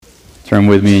Turn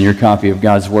with me in your copy of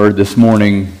God's Word this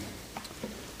morning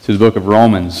to the book of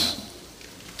Romans.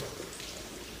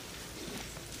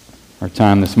 Our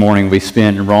time this morning we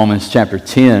spent in Romans chapter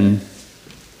 10.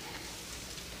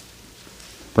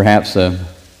 Perhaps a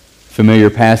familiar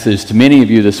passage to many of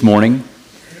you this morning.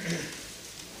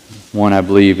 One I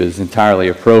believe is entirely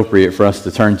appropriate for us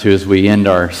to turn to as we end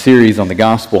our series on the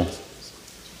gospel.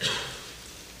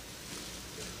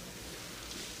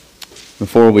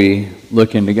 Before we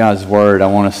look into God's Word, I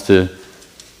want us to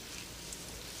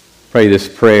pray this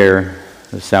prayer,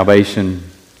 the salvation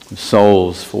of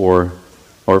souls for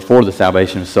the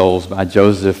salvation of souls by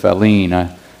Joseph Alleine,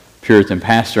 a Puritan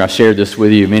pastor. I shared this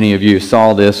with you. Many of you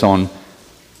saw this on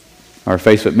our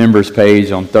Facebook members page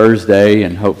on Thursday,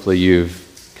 and hopefully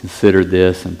you've considered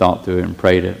this and thought through it and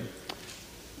prayed it.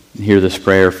 Hear this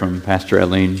prayer from Pastor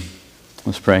Alleine.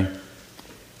 Let's pray.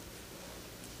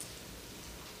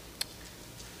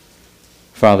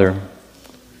 Father,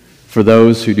 for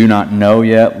those who do not know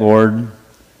yet, Lord,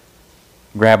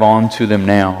 grab on to them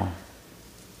now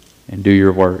and do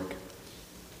your work.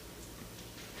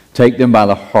 Take them by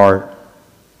the heart,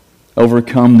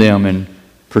 overcome them and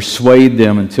persuade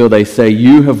them until they say,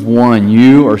 "You have won,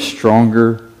 you are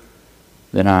stronger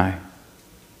than I."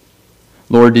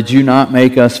 Lord, did you not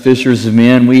make us fishers of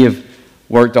men? We have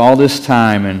worked all this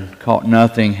time and caught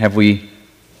nothing. Have we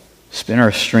spent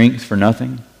our strength for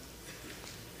nothing?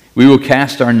 We will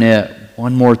cast our net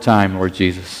one more time, Lord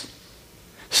Jesus.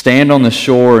 Stand on the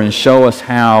shore and show us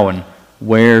how and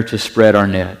where to spread our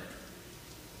net.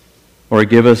 Or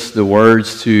give us the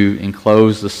words to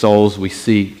enclose the souls we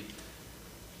seek,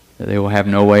 that they will have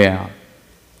no way out.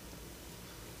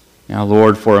 Now,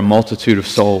 Lord, for a multitude of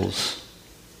souls,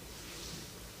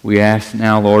 we ask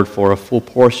now, Lord, for a full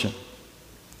portion.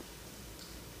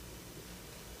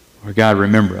 Lord God,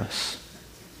 remember us.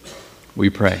 We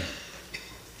pray.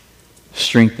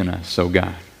 Strengthen us, O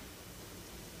God.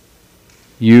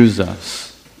 Use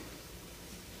us.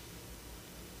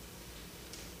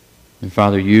 And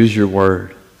Father, use your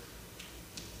word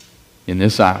in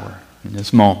this hour, in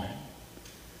this moment,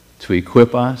 to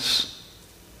equip us,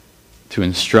 to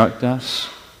instruct us,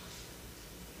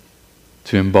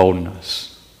 to embolden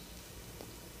us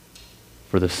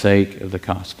for the sake of the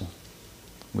gospel.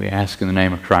 We ask in the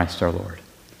name of Christ our Lord.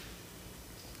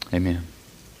 Amen.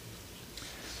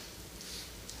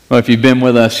 Well, if you've been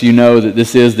with us, you know that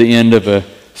this is the end of a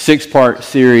 6-part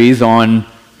series on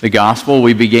the gospel.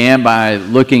 We began by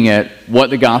looking at what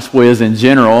the gospel is in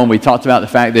general, and we talked about the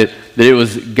fact that it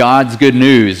was God's good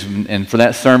news. And for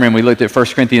that sermon, we looked at 1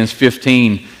 Corinthians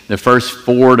 15, the first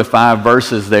 4 to 5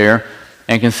 verses there,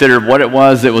 and considered what it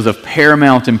was that was of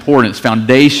paramount importance,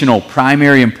 foundational,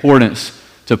 primary importance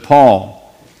to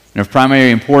Paul. And of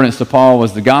primary importance to Paul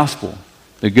was the gospel.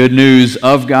 The good news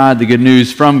of God, the good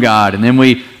news from God. And then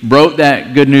we broke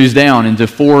that good news down into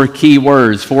 4 key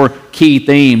words, 4 key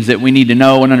themes that we need to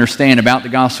know and understand about the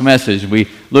gospel message. We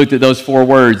looked at those 4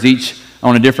 words, each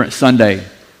on a different Sunday.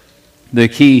 The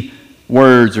key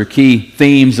words or key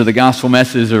themes of the gospel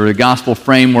message or the gospel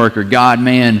framework are God,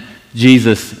 man,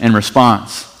 Jesus, and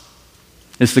response.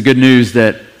 It's the good news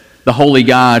that the holy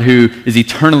God who is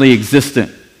eternally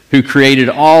existent, who created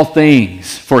all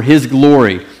things for His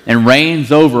glory, and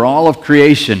reigns over all of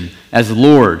creation as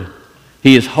Lord.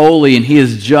 He is holy and He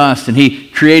is just, and He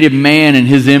created man in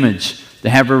His image to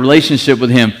have a relationship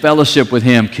with Him, fellowship with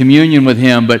Him, communion with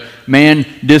Him, but man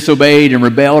disobeyed and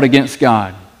rebelled against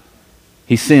God.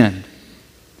 He sinned.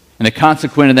 And the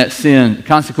consequence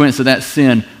of that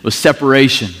sin was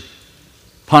separation,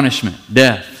 punishment,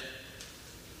 death.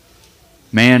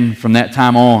 Man from that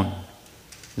time on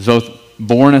is both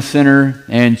born a sinner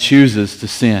and chooses to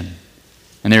sin.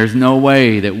 And there is no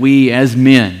way that we as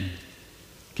men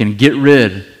can get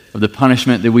rid of the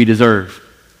punishment that we deserve.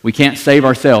 We can't save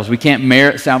ourselves. We can't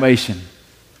merit salvation.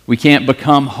 We can't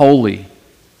become holy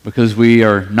because we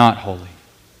are not holy.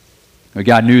 But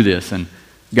God knew this, and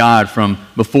God, from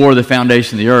before the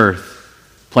foundation of the earth,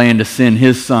 planned to send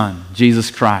His Son,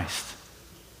 Jesus Christ,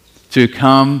 to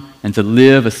come and to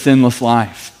live a sinless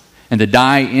life and to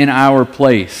die in our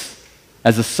place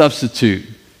as a substitute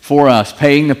for us,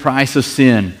 paying the price of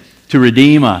sin to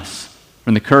redeem us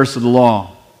from the curse of the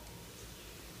law.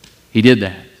 He did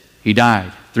that. He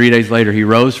died. 3 days later, He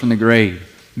rose from the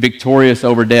grave, victorious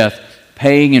over death,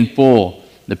 paying in full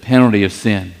the penalty of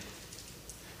sin.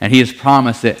 And He has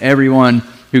promised that everyone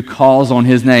who calls on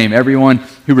His name, everyone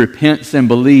who repents and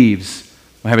believes,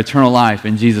 will have eternal life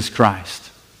in Jesus Christ.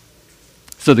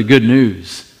 So the good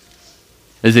news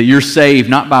is that you're saved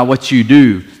not by what you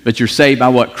do, but you're saved by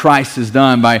what Christ has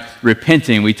done, by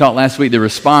repenting. We talked last week, the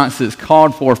response that's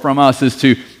called for from us is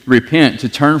to repent, to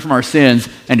turn from our sins,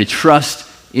 and to trust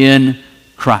in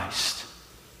Christ.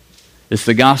 It's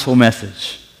the gospel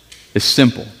message. It's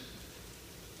simple.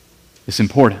 It's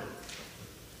important.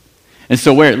 And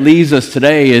so where it leaves us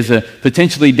today is a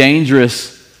potentially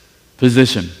dangerous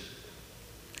position.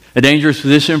 A dangerous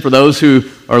position for those who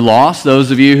are lost,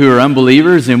 those of you who are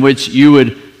unbelievers, in which you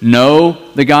would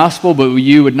know the gospel, but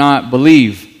you would not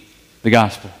believe the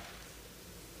gospel.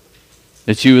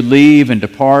 That you would leave and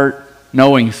depart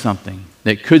knowing something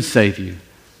that could save you,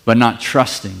 but not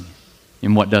trusting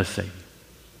in what does save you.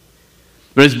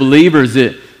 But as believers,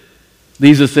 it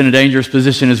leaves us in a dangerous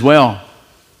position as well.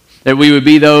 That we would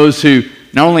be those who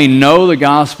not only know the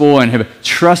gospel and have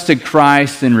trusted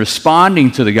Christ in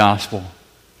responding to the gospel,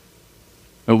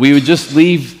 but we would just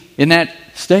leave in that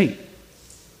state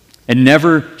and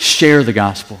never share the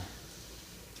gospel.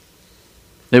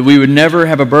 That we would never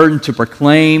have a burden to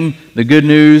proclaim the good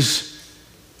news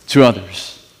to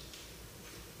others.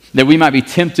 That we might be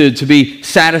tempted to be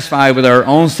satisfied with our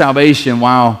own salvation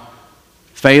while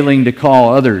failing to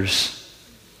call others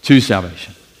to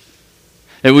salvation.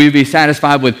 That we would be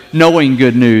satisfied with knowing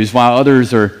good news while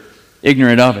others are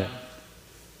ignorant of it.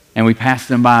 And we pass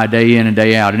them by day in and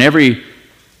day out. In every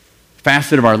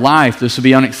facet of our life, this would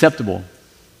be unacceptable.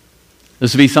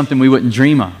 This would be something we wouldn't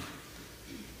dream of.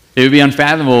 It would be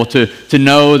unfathomable to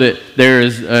know that there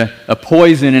is a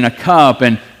poison in a cup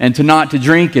and to not to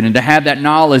drink it, and to have that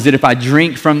knowledge that if I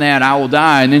drink from that, I will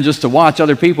die, and then just to watch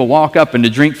other people walk up and to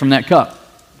drink from that cup.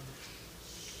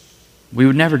 We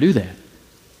would never do that.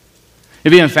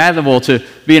 It'd be unfathomable to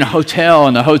be in a hotel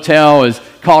and the hotel is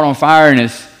caught on fire and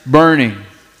it's burning,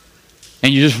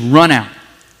 and you just run out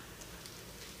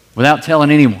without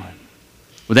telling anyone,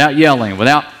 without yelling,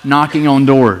 without knocking on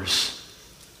doors.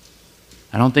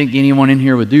 I don't think anyone in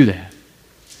here would do that.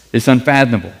 It's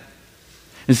unfathomable.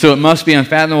 And so it must be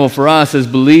unfathomable for us as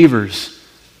believers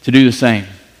to do the same.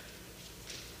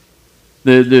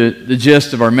 The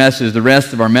gist of our message, the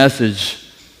rest of our message,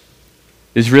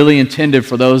 is really intended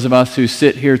for those of us who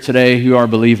sit here today who are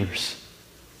believers.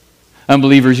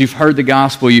 Unbelievers, you've heard the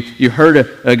gospel. You heard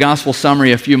a gospel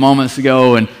summary a few moments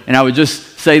ago, and I would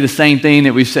just say the same thing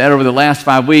that we've said over the last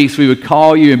 5 weeks. We would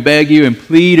call you and beg you and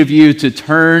plead of you to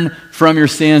turn from your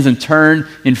sins and turn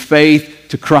in faith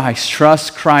to Christ.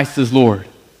 Trust Christ as Lord.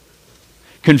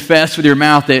 Confess with your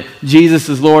mouth that Jesus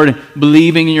is Lord, and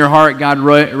believing in your heart God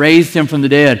raised him from the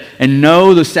dead, and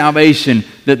know the salvation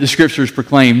that the Scriptures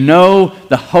proclaim. Know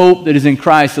the hope that is in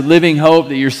Christ, the living hope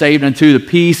that you're saved unto, the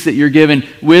peace that you're given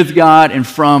with God and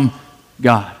from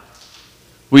God.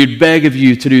 We'd beg of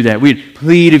you to do that. We'd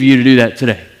plead of you to do that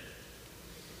today.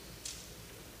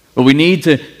 But we need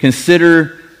to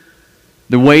consider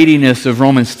the weightiness of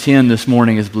Romans 10 this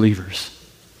morning as believers.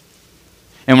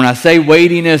 And when I say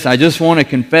weightiness, I just want to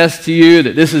confess to you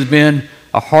that this has been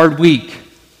a hard week.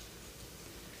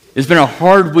 It's been a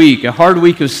hard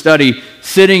week of study,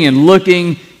 sitting and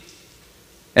looking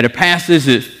at a passage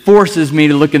that forces me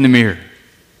to look in the mirror.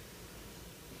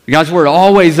 God's Word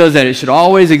always does that. It should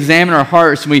always examine our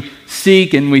hearts, and we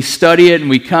seek and we study it, and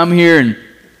we come here, and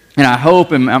I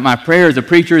hope, and my prayer as a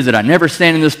preacher is that I never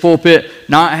stand in this pulpit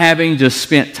not having just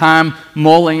spent time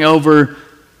mulling over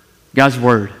God's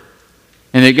Word.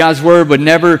 And that God's Word would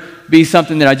never be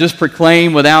something that I just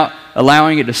proclaim without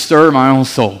allowing it to stir my own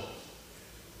soul.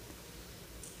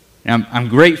 And I'm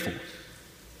grateful.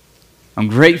 I'm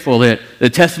grateful that the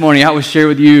testimony I will share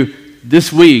with you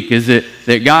this week is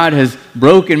that God has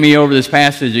broken me over this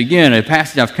passage. Again, a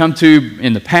passage I've come to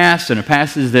in the past, and a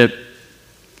passage that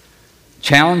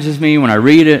challenges me when I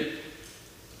read it,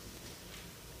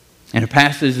 and a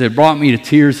passage that brought me to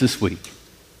tears this week.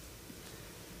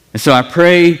 And so I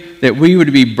pray that we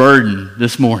would be burdened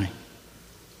this morning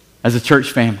as a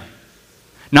church family.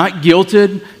 Not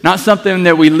guilted, not something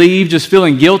that we leave just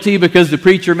feeling guilty because the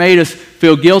preacher made us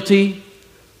feel guilty.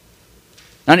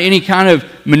 Not any kind of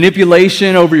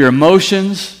manipulation over your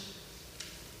emotions.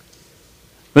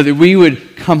 But that we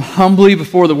would come humbly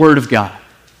before the Word of God.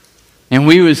 And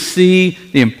we would see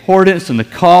the importance and the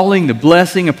calling, the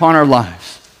blessing upon our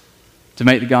lives to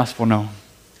make the gospel known.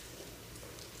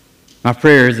 My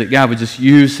prayer is that God would just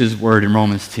use His Word in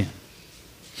Romans 10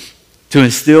 to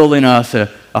instill in us a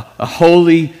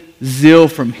holy zeal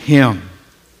from Him,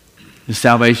 the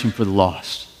salvation for the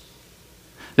lost.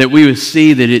 That we would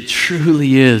see that it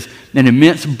truly is an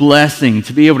immense blessing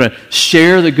to be able to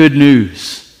share the good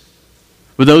news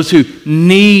with those who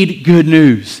need good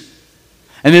news.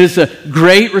 And that it's a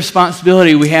great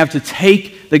responsibility we have to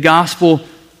take the gospel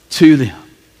to them.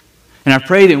 And I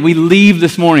pray that we leave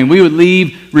this morning, we would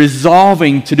leave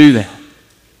resolving to do that.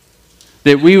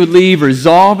 That we would leave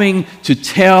resolving to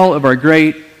tell of our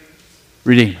great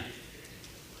Redeemer.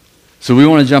 So we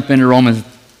want to jump into Romans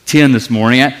 10 this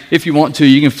morning. If you want to,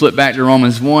 you can flip back to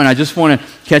Romans 1. I just want to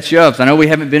catch you up. I know we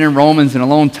haven't been in Romans in a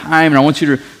long time, and I want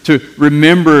you to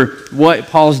remember what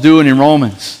Paul's doing in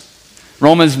Romans.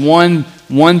 Romans 1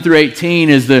 through 18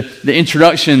 is the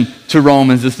introduction to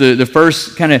Romans. It's the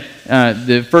first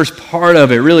the first part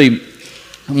of it, really.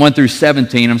 1 through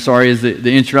 17, is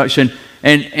the introduction.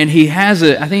 And he has,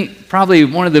 I think, probably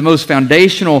one of the most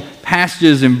foundational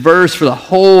passages and verse for the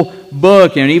whole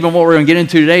book. And even what we're going to get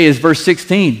into today is verse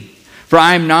 16. For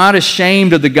I am not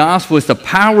ashamed of the gospel. It's the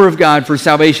power of God for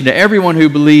salvation to everyone who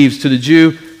believes, to the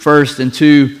Jew first and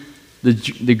to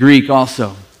the Greek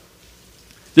also.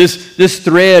 This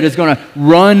thread is going to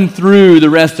run through the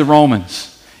rest of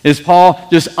Romans as Paul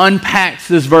just unpacks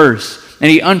this verse. And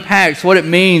he unpacks what it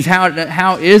means.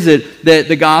 How is it that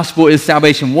the gospel is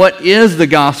salvation? What is the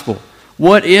gospel?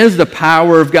 What is the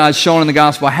power of God shown in the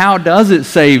gospel? How does it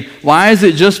save? Why is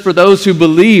it just for those who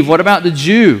believe? What about the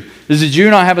Jew? Does the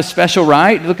Jew not have a special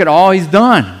right? Look at all he's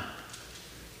done.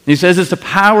 He says it's the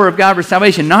power of God for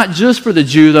salvation, not just for the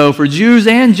Jew, though, for Jews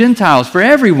and Gentiles, for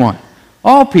everyone,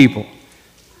 all people.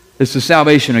 It's the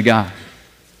salvation of God.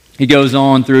 He goes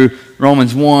on through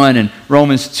Romans 1 and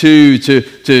Romans 2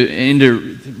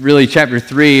 into really chapter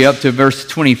 3 up to verse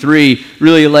 23,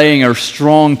 really laying a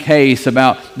strong case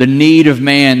about the need of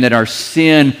man, that our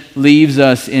sin leaves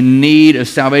us in need of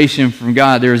salvation from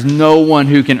God. There is no one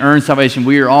who can earn salvation.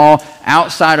 We are all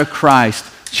outside of Christ,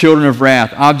 children of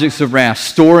wrath, objects of wrath,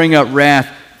 storing up wrath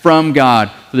from God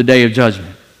for the day of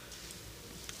judgment.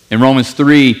 In Romans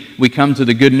 3, we come to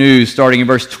the good news starting in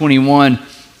verse 21,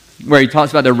 where he talks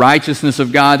about the righteousness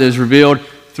of God that is revealed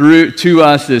to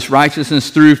us, this righteousness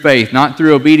through faith, not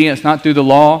through obedience, not through the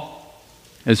law.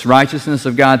 It's righteousness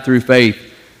of God through faith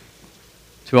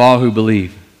to all who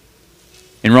believe.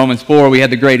 In Romans 4, we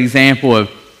had the great example of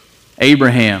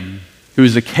Abraham, who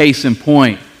is a case in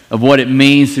point of what it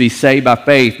means to be saved by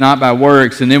faith, not by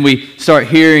works. And then we start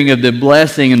hearing of the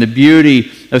blessing and the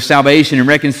beauty of salvation and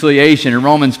reconciliation. In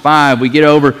Romans 5, we get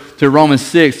over to Romans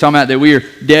 6, talking about that we are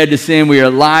dead to sin, we are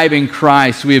alive in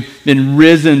Christ, we have been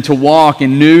risen to walk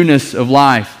in newness of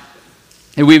life.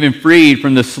 And we've been freed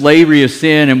from the slavery of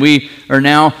sin, and we are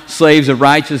now slaves of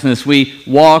righteousness. We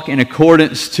walk in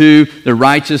accordance to the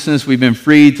righteousness we've been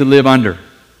freed to live under.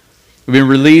 We've been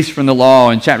released from the law.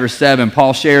 In chapter 7,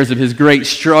 Paul shares of his great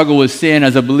struggle with sin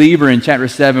as a believer in chapter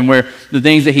 7, where the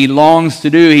things that he longs to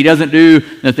do, he doesn't do.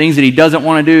 The things that he doesn't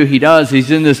want to do, he does.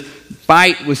 He's in this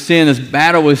fight with sin, this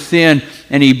battle with sin,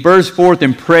 and he bursts forth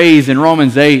in praise in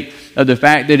Romans 8 of the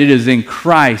fact that it is in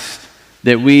Christ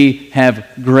that we have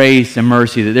grace and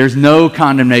mercy, that there's no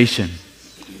condemnation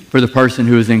for the person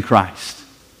who is in Christ.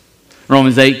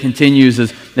 Romans 8 continues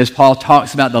as Paul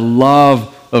talks about the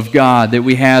love of God that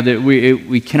we have, that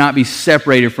we cannot be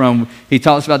separated from. He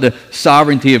talks about the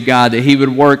sovereignty of God, that he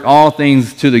would work all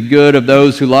things to the good of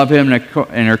those who love him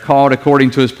and are called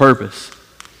according to his purpose.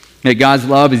 That God's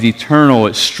love is eternal,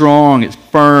 it's strong, it's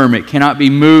firm, it cannot be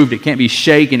moved, it can't be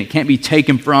shaken, it can't be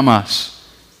taken from us.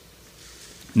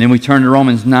 And then we turn to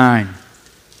Romans 9.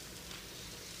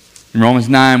 In Romans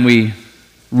 9 we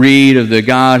read of the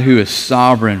God who is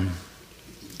sovereign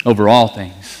over all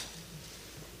things.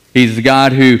 He's the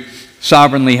God who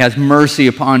sovereignly has mercy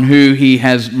upon who he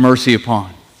has mercy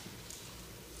upon.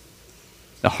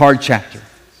 The hard chapter,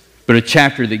 but a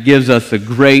chapter that gives us a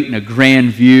great and a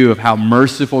grand view of how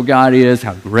merciful God is,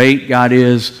 how great God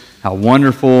is, how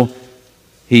wonderful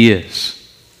he is.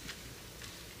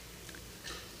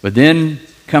 But then,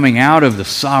 coming out of the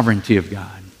sovereignty of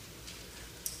God,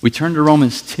 we turn to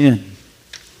Romans 10,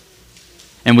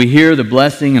 and we hear the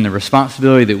blessing and the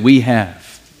responsibility that we have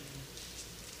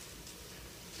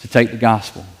to take the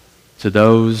gospel to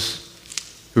those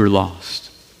who are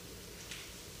lost.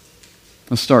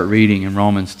 Let's start reading in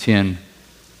Romans 10,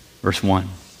 verse 1.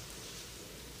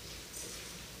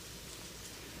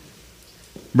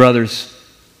 Brothers,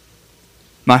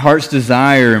 my heart's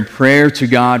desire and prayer to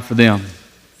God for them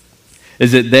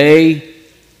is that they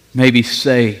may be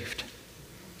saved.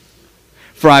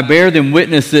 For I bear them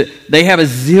witness that they have a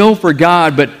zeal for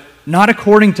God, but not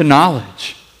according to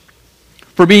knowledge.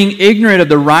 For being ignorant of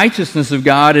the righteousness of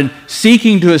God and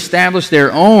seeking to establish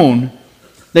their own,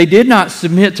 they did not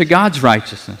submit to God's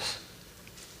righteousness.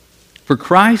 For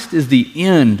Christ is the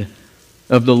end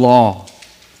of the law,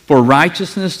 for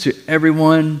righteousness to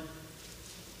everyone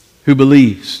who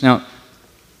believes. Now,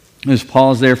 let's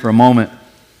pause there for a moment.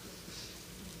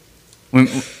 When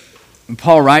when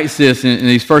Paul writes this in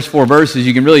these first 4 verses,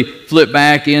 you can really flip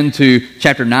back into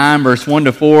chapter 9, verse 1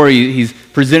 to 4. He's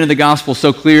presented the gospel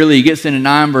so clearly. He gets into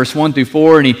 9, verse 1 through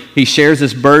 4, and he shares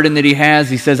this burden that he has.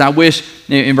 He says, I wish,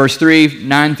 in verse 3,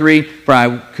 9:3, for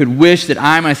I could wish that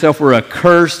I myself were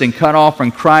accursed and cut off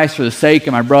from Christ for the sake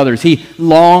of my brothers. He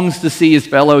longs to see his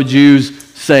fellow Jews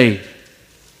saved.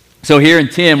 So here in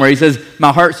 10, where he says,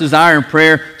 my heart's desire and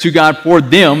prayer to God for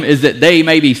them is that they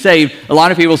may be saved. A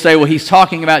lot of people say, well, he's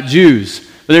talking about Jews.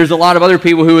 But there's a lot of other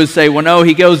people who would say, well, no,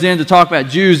 he goes in to talk about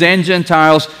Jews and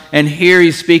Gentiles, and here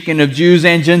he's speaking of Jews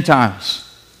and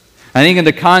Gentiles. I think in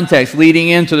the context leading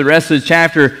into the rest of the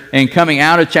chapter and coming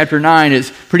out of chapter 9,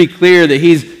 it's pretty clear that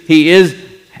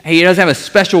he does have a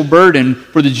special burden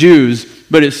for the Jews,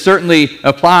 but it certainly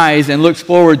applies and looks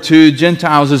forward to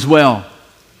Gentiles as well.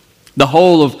 The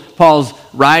whole of Paul's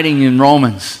writing in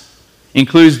Romans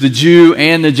includes the Jew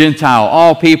and the Gentile,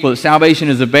 all people, that salvation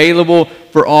is available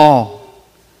for all.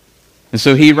 And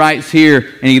so he writes here,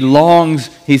 and he longs,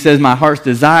 he says, my heart's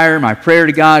desire, my prayer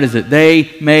to God is that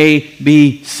they may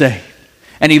be saved.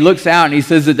 And he looks out and he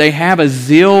says that they have a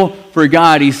zeal for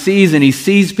God. He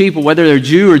sees people, whether they're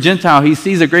Jew or Gentile, he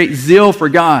sees a great zeal for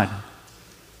God.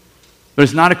 But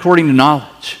it's not according to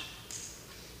knowledge.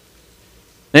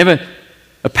 They have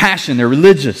a passion, they're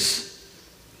religious,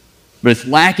 but it's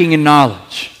lacking in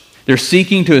knowledge. They're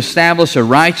seeking to establish a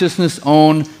righteousness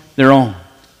on their own.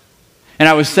 And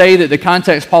I would say that the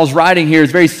context Paul's writing here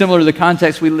is very similar to the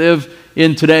context we live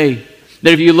in today.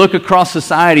 That if you look across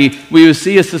society, we would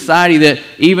see a society that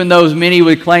even though many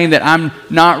would claim that I'm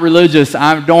not religious,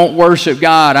 I don't worship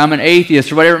God, I'm an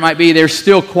atheist, or whatever it might be, they're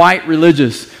still quite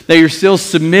religious. They are still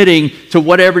submitting to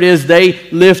whatever it is they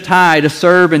lift high to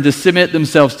serve and to submit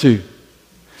themselves to.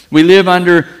 We live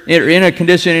in a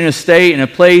condition, in a state, in a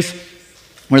place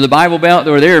where the Bible Belt,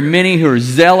 where there are many who are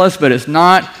zealous, but it's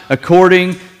not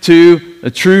according to a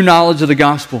true knowledge of the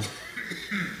gospel.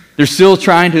 They're still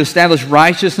trying to establish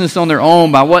righteousness on their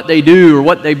own by what they do or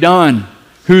what they've done,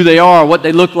 who they are, what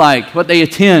they look like, what they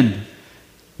attend,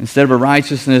 instead of a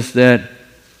righteousness that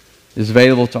is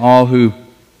available to all who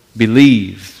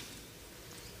believe.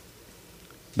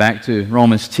 Back to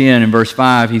Romans 10 and verse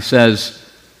 5, he says,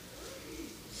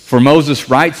 for Moses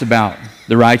writes about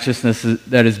the righteousness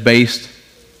that is based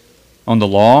on the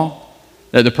law,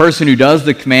 that the person who does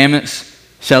the commandments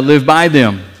shall live by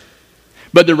them.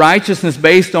 But the righteousness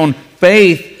based on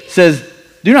faith says,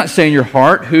 do not say in your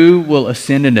heart, who will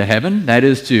ascend into heaven? That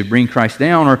is to bring Christ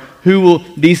down, or who will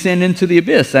descend into the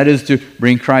abyss? That is to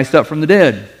bring Christ up from the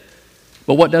dead.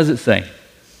 But what does it say?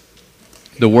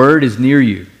 The word is near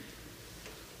you,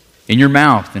 in your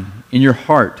mouth and in your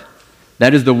heart.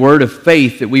 That is the word of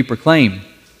faith that we proclaim.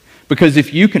 Because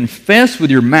if you confess with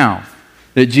your mouth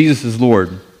that Jesus is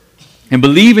Lord and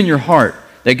believe in your heart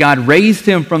that God raised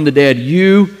him from the dead,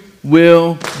 you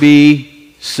will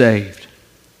be saved.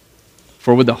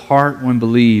 For with the heart one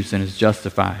believes and is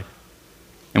justified,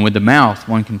 and with the mouth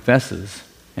one confesses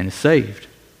and is saved.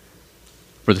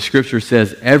 For the Scripture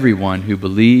says, everyone who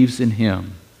believes in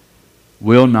him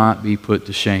will not be put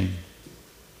to shame.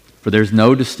 For there's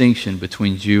no distinction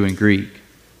between Jew and Greek.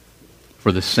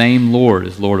 For the same Lord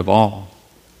is Lord of all,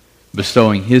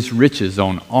 bestowing his riches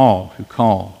on all who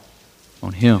call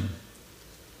on him.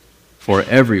 For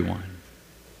everyone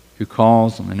who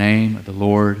calls on the name of the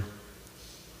Lord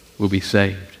will be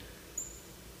saved.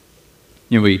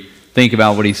 You know, we think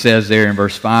about what he says there in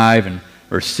verse 5 and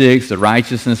verse 6, the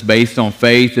righteousness based on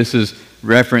faith. This is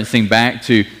referencing back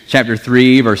to chapter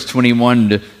 3, verse 21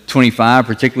 to 25,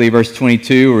 particularly verse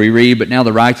 22, where we read, but now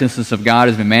the righteousness of God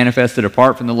has been manifested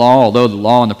apart from the law, although the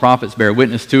law and the prophets bear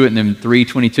witness to it. And then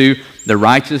 3:22, the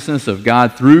righteousness of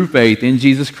God through faith in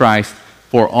Jesus Christ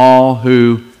for all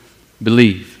who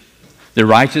believe. The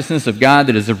righteousness of God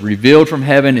that is revealed from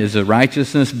heaven is a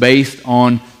righteousness based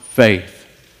on faith.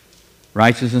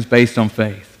 Righteousness based on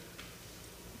faith.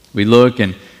 We look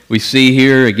and we see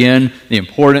here again the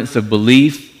importance of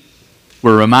belief.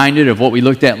 We're reminded of what we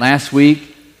looked at last week,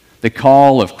 the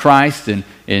call of Christ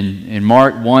in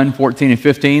Mark 1, 14 and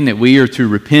 15, that we are to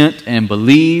repent and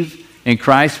believe in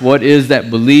Christ. What is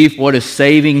that belief? What is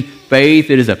saving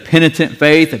faith? It is a penitent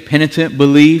faith, a penitent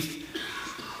belief.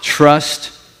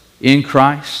 Trust in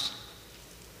Christ.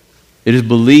 It is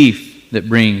belief that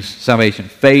brings salvation,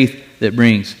 faith that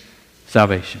brings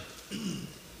salvation.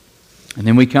 And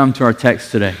then we come to our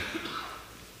text today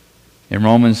in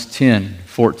Romans 10,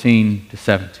 14 to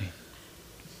 17.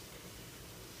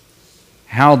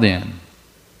 How then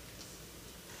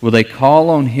will they call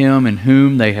on him in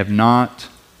whom they have not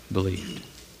believed?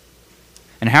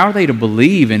 And how are they to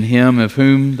believe in him of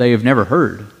whom they have never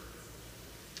heard?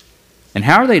 And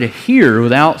how are they to hear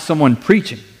without someone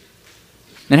preaching?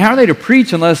 And how are they to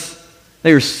preach unless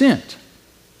they are sent?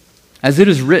 As it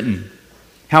is written,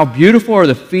 how beautiful are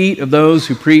the feet of those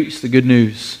who preach the good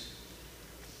news.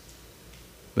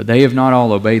 But they have not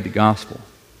all obeyed the gospel.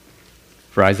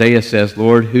 For Isaiah says,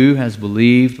 Lord, who has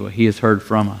believed what he has heard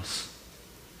from us?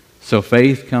 So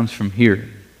faith comes from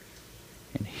hearing,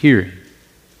 and hearing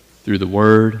through the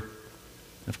word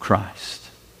of Christ.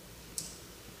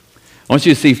 I want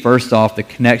you to see first off the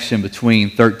connection between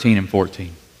 13 and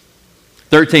 14.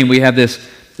 13, we have this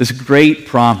great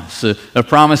promise, a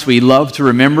promise we love to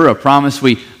remember, a promise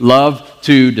we love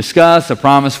to discuss, a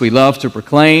promise we love to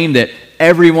proclaim, that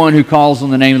everyone who calls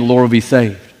on the name of the Lord will be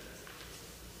saved.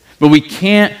 But we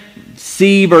can't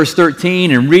see verse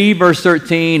 13 and read verse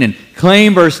 13 and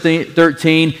claim verse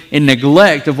 13 in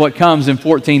neglect of what comes in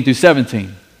 14 through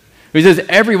 17. He says,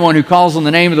 everyone who calls on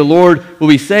the name of the Lord will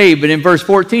be saved. But in verse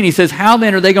 14, he says, how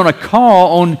then are they going to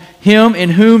call on him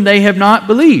in whom they have not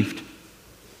believed?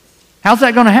 How's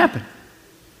that going to happen?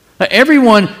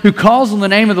 Everyone who calls on the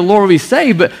name of the Lord will be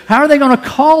saved, but how are they going to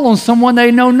call on someone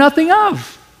they know nothing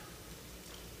of?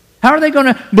 How are they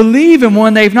going to believe in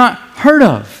one they've not heard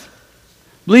of?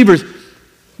 Believers,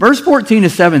 verse 14 to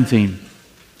 17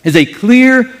 is a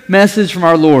clear message from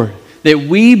our Lord that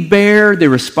we bear the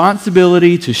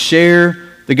responsibility to share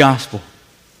the gospel.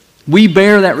 We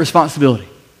bear that responsibility.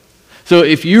 So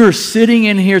if you are sitting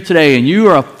in here today and you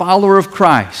are a follower of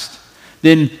Christ,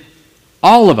 then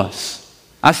all of us,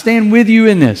 I stand with you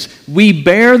in this, we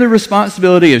bear the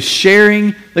responsibility of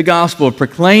sharing the gospel, of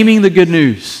proclaiming the good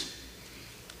news.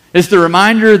 It's the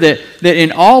reminder that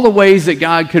in all the ways that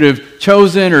God could have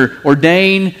chosen or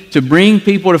ordained to bring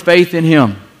people to faith in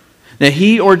Him, that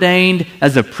He ordained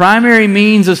as a primary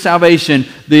means of salvation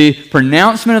the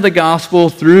pronouncement of the gospel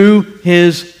through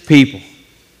His people.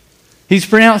 He's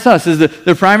pronounced us as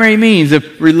the primary means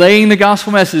of relaying the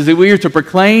gospel message that we are to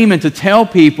proclaim and to tell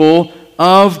people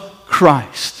of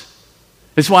Christ.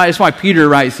 It's why Peter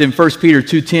writes in 1 Peter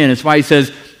 2:10, it's why he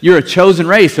says, you're a chosen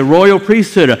race, a royal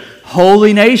priesthood, a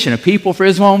holy nation, a people for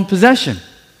His own possession.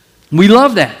 We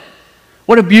love that.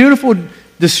 What a beautiful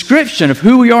description of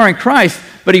who we are in Christ.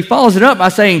 But he follows it up by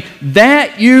saying,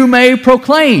 that you may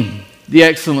proclaim the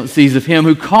excellencies of Him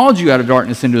who called you out of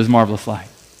darkness into His marvelous light.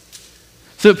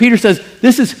 So Peter says,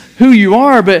 this is who you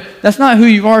are, but that's not who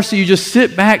you are so you just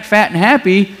sit back fat and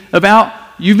happy about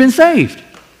you've been saved.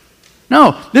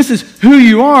 No, this is who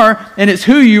you are, and it's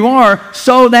who you are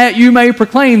so that you may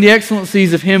proclaim the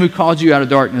excellencies of Him who called you out of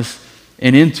darkness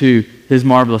and into His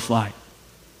marvelous light.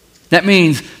 That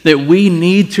means that we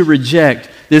need to reject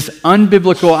this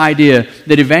unbiblical idea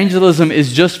that evangelism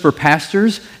is just for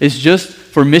pastors, it's just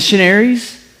for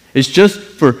missionaries, it's just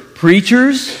for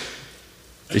preachers,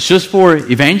 it's just for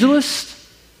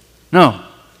evangelists. No,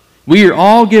 we are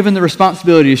all given the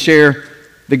responsibility to share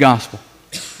the gospel.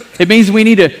 It means we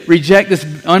need to reject this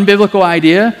unbiblical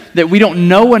idea that we don't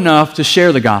know enough to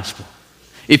share the gospel.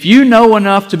 If you know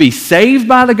enough to be saved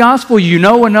by the gospel, you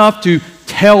know enough to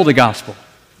tell the gospel.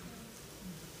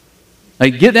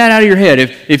 Like, get that out of your head.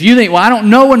 If you think, well, I don't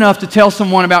know enough to tell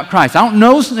someone about Christ. I don't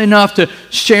know enough to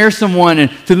share someone and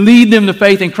to lead them to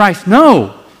faith in Christ.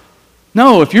 No.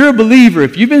 No, if you're a believer,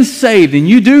 if you've been saved, then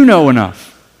you do know enough.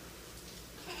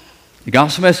 The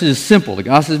gospel message is simple. The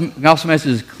gospel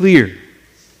message is clear.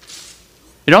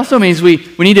 It also means we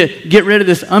need to get rid of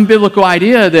this unbiblical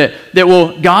idea that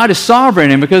well, God is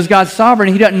sovereign, and because God's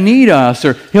sovereign, He doesn't need us,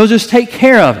 or He'll just take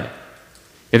care of it.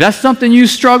 If that's something you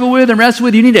struggle with and wrestle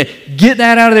with, you need to get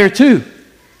that out of there too.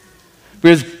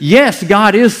 Because yes,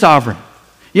 God is sovereign.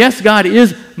 Yes, God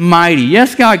is mighty.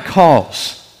 Yes, God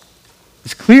calls.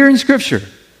 It's clear in Scripture.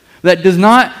 That does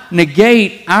not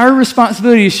negate our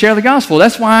responsibility to share the gospel.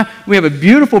 That's why we have a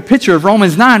beautiful picture of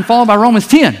Romans 9 followed by Romans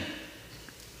 10.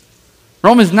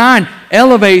 Romans 9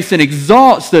 elevates and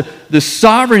exalts the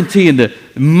sovereignty and the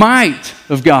might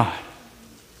of God.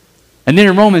 And then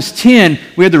in Romans 10,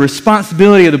 we have the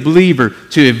responsibility of the believer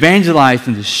to evangelize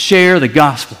and to share the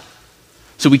gospel.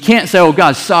 So we can't say, oh,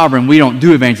 God's sovereign, we don't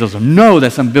do evangelism. No,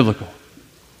 that's unbiblical.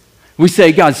 We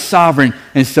say God's sovereign,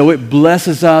 and so it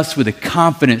blesses us with the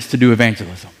confidence to do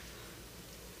evangelism.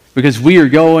 Because we are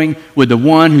going with the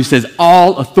one who says,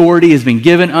 all authority has been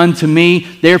given unto me,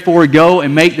 therefore go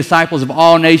and make disciples of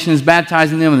all nations,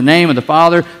 baptizing them in the name of the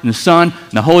Father and the Son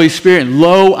and the Holy Spirit. And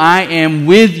lo, I am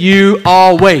with you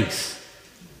always.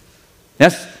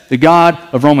 That's the God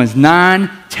of Romans 9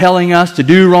 telling us to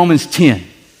do Romans 10.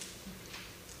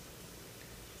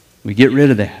 We get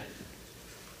rid of that.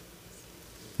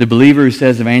 The believer who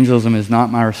says evangelism is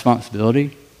not my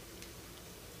responsibility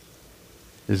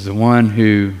is the one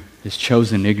who has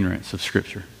chosen ignorance of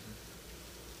Scripture.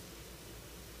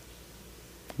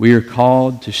 We are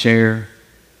called to share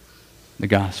the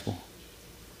gospel.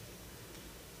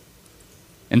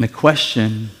 And the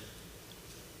question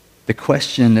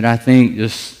that I think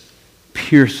just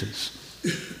pierces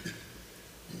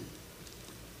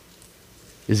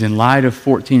is, in light of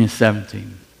 14 and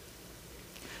 17,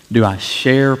 do I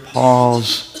share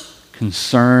Paul's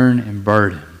concern and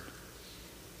burden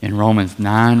in Romans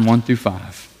 9, 1 through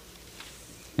 5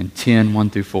 and 10, 1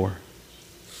 through 4?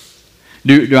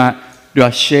 Do I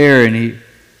share, and he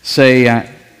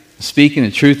say, speaking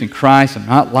the truth in Christ, I'm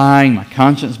not lying, my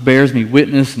conscience bears me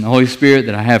witness in the Holy Spirit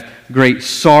that I have great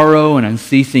sorrow and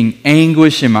unceasing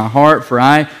anguish in my heart, for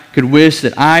I could wish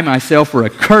that I myself were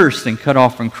accursed and cut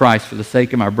off from Christ for the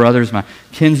sake of my brothers, my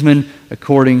kinsmen,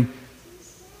 according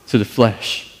to the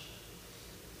flesh.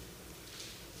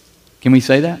 Can we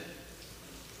say that?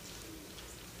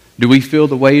 Do we feel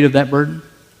the weight of that burden?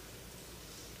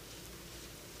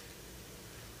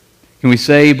 Can we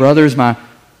say, brothers, my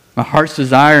heart's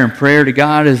desire and prayer to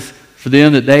God is for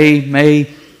them that they may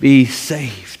be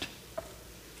saved?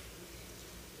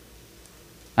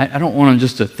 I don't want them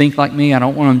just to think like me. I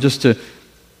don't want them just to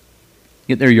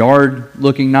get their yard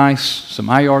looking nice so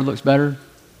my yard looks better.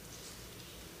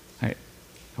 I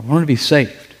want them to be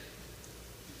saved.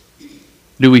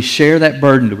 Do we share that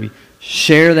burden? Do we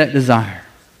share that desire?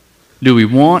 Do we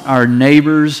want our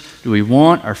neighbors, do we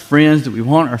want our friends, do we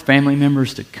want our family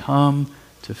members to come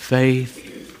to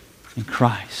faith in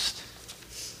Christ?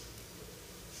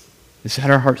 Is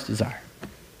that our heart's desire?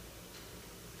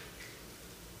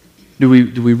 Do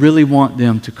we really want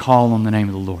them to call on the name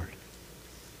of the Lord?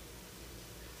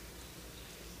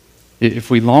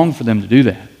 If we long for them to do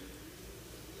that,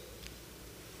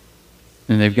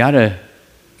 then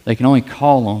they can only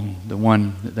call on the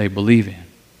one that they believe in.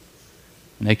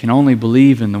 And they can only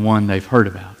believe in the one they've heard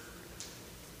about.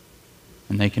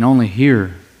 And they can only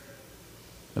hear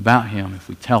about him if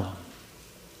we tell them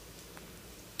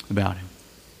about him.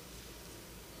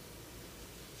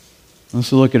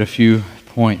 Let's look at a few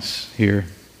points here.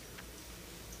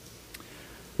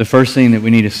 The first thing that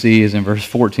we need to see is in verse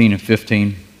 14 and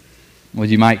 15, what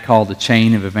you might call the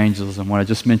chain of evangelism, what I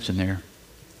just mentioned there.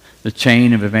 The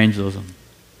chain of evangelism.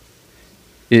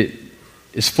 It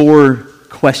is 4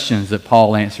 questions that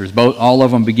Paul answers. All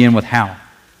of them begin with how.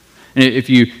 And if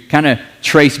you kind of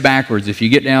trace backwards, if you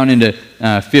get down into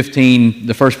 15,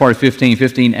 the first part of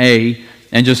 15a,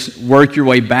 and just work your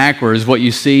way backwards, what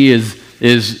you see is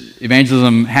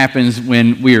evangelism happens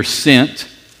when we are sent,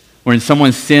 when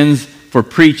someone sends for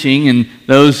preaching, and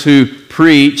those who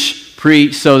preach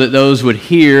so that those would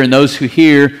hear, and those who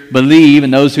hear believe,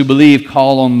 and those who believe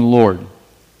call on the Lord.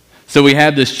 So we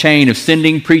have this chain of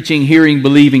sending, preaching, hearing,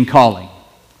 believing, calling.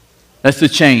 That's the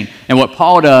chain. And what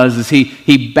Paul does is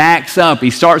he backs up. He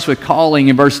starts with calling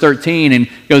in verse 13 and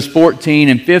goes 14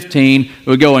 and 15.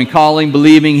 We'll go in calling,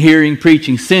 believing, hearing,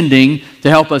 preaching, sending, to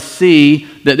help us see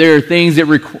that there are things that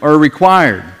are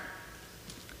required.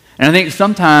 And I think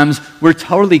sometimes we're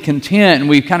totally content and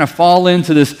we kind of fall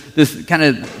into this kind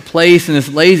of place and this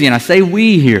lazy. And I say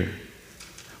we here.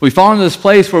 We fall into this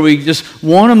place where we just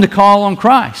want them to call on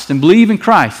Christ and believe in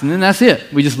Christ. And then that's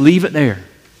it. We just leave it there.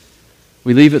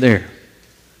 We leave it there.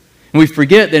 And we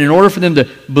forget that in order for them to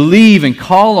believe and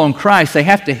call on Christ, they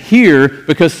have to hear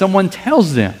because someone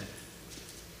tells them.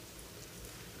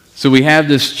 So we have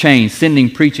this chain: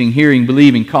 sending, preaching, hearing,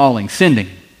 believing, calling. Sending.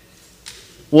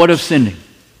 What of sending?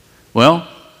 Well,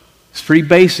 it's pretty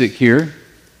basic here.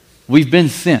 We've been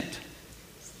sent.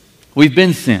 We've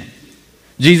been sent.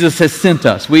 Jesus has sent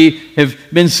us. We have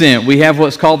been sent. We have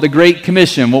what's called the Great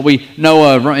Commission, what we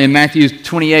know of in Matthew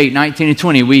 28, 19 and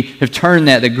 20. We have turned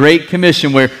that, the Great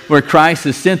Commission, where Christ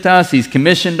has sent us. He's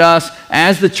commissioned us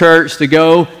as the church to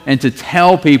go and to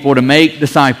tell people to make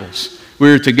disciples.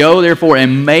 We're to go, therefore,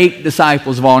 and make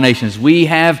disciples of all nations. We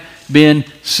have been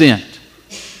sent.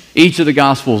 Each of the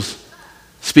Gospels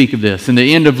speak of this. In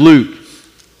the end of Luke,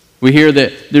 we hear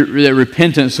that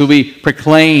repentance will be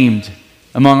proclaimed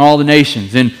among all the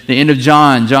nations. In the end of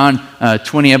John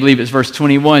 20, I believe it's verse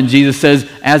 21, Jesus says,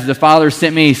 "As the Father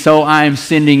sent me, so I am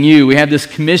sending you." We have this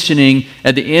commissioning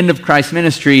at the end of Christ's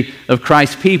ministry of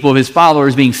Christ's people, of his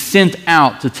followers, being sent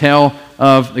out to tell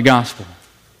of the gospel.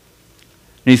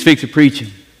 And he speaks of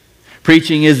preaching.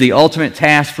 Preaching is the ultimate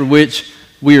task for which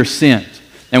we are sent.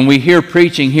 And we hear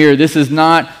preaching here. This is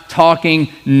not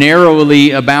talking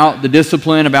narrowly about the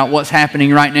discipline, about what's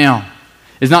happening right now.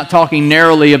 It's not talking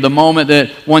narrowly of the moment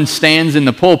that one stands in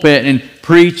the pulpit and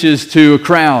preaches to a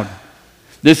crowd.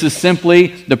 This is simply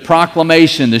the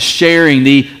proclamation, the sharing,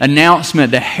 the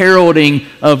announcement, the heralding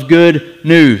of good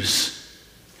news.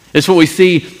 It's what we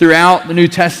see throughout the New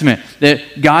Testament,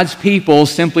 that God's people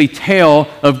simply tell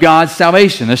of God's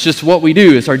salvation. That's just what we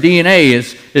do. It's our DNA.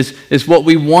 It's what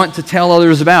we want to tell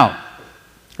others about.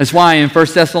 That's why in 1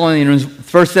 Thessalonians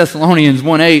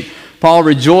 1:8, Paul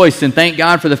rejoiced and thanked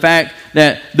God for the fact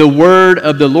that the word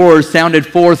of the Lord sounded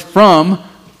forth from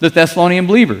the Thessalonian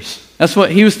believers. That's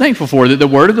what he was thankful for, that the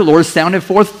word of the Lord sounded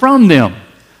forth from them.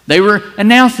 They were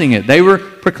announcing it. They were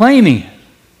proclaiming it.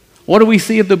 What do we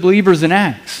see of the believers in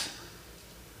Acts?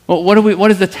 Well,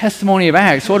 what is the testimony of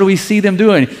Acts? What do we see them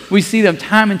doing? We see them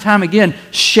time and time again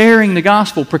sharing the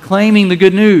gospel, proclaiming the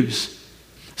good news.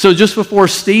 So just before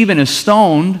Stephen is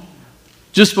stoned,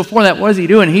 just before that, what is he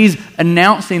doing? He's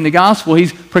announcing the gospel.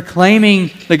 He's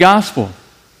proclaiming the gospel.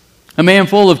 A man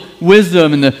full of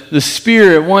wisdom and the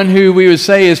Spirit, one who we would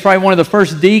say is probably one of the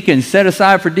first deacons set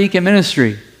aside for deacon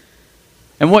ministry.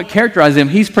 And what characterizes him?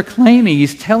 He's proclaiming,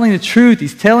 he's telling the truth,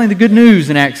 he's telling the good news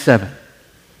in Acts 7.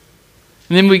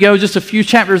 And then we go just a few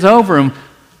chapters over, and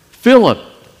Philip,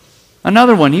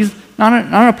 another one. He's not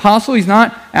an apostle, he's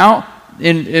not out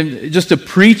in just a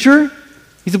preacher.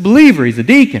 He's a believer, he's a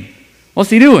deacon. What's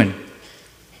he doing?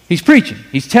 He's preaching,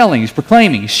 he's telling, he's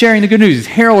proclaiming, he's sharing the good news, he's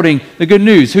heralding the good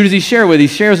news. Who does he share with? He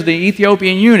shares with the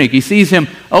Ethiopian eunuch. He sees him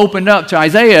opened up to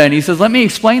Isaiah, and he says, let me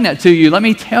explain that to you. Let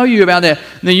me tell you about that.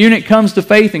 And the eunuch comes to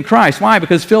faith in Christ. Why?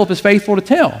 Because Philip is faithful to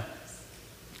tell.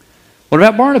 What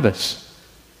about Barnabas?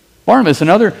 Barnabas,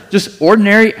 another just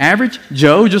ordinary, average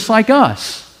Joe, just like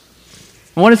us.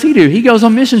 And what does he do? He goes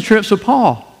on mission trips with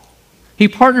Paul. He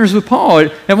partners with Paul.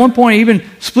 At one point, he even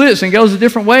splits and goes a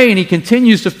different way, and he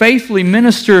continues to faithfully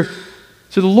minister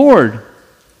to the Lord,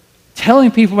 telling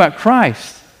people about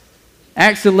Christ.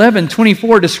 Acts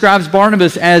 11:24 describes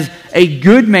Barnabas as a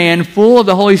good man, full of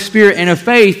the Holy Spirit and of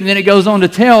faith, and then it goes on to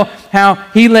tell how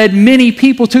he led many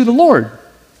people to the Lord.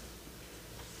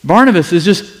 Barnabas is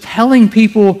just telling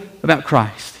people about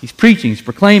Christ. He's preaching, he's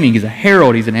proclaiming, he's a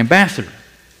herald, he's an ambassador.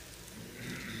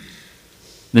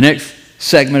 The next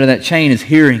segment of that chain is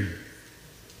hearing.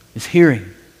 Is hearing.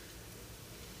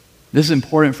 This is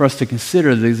important for us to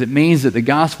consider because it means that the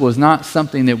gospel is not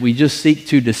something that we just seek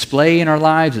to display in our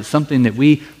lives. It's something that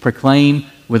we proclaim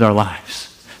with our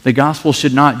lives. The gospel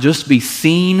should not just be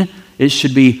seen, it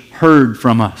should be heard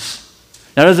from us.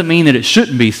 That doesn't mean that it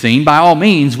shouldn't be seen. By all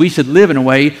means, we should live in a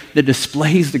way that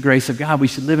displays the grace of God. We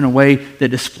should live in a way that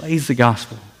displays the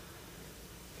gospel.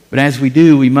 But as we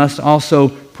do, we must also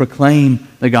proclaim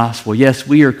the gospel. Yes,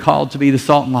 we are called to be the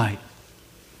salt and light.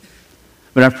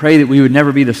 But I pray that we would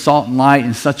never be the salt and light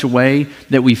in such a way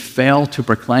that we fail to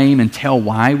proclaim and tell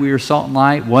why we are salt and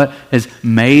light, what has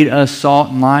made us salt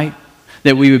and light.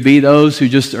 That we would be those who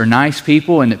just are nice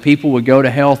people and that people would go to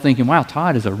hell thinking, wow,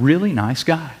 Todd is a really nice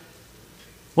guy.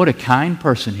 What a kind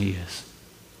person he is.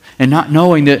 And not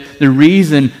knowing that the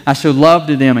reason I show love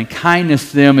to them and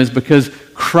kindness to them is because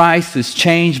Christ has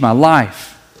changed my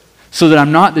life so that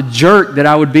I'm not the jerk that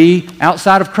I would be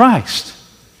outside of Christ.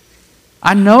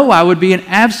 I know I would be an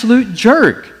absolute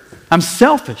jerk. I'm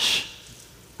selfish.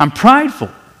 I'm prideful.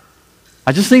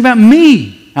 I just think about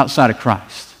me outside of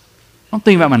Christ. I don't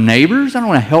think about my neighbors. I don't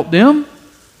want to help them.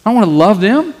 I don't want to love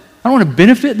them. I don't want to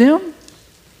benefit them.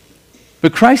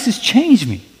 But Christ has changed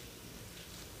me.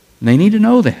 And they need to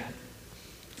know that.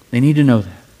 They need to know that.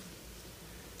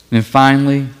 And then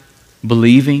finally,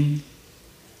 believing.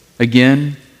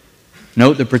 Again,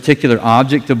 note the particular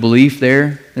object of belief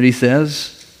there that he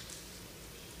says.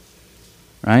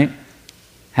 Right?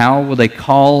 How will they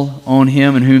call on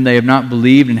him in whom they have not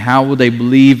believed? And how will they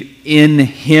believe in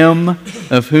him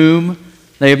of whom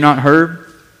they have not heard?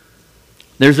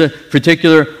 There's a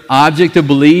particular object of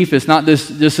belief. It's not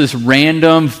just this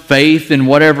random faith in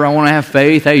whatever I want to have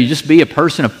faith. Hey, you just be a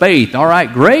person of faith. All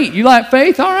right, great. You like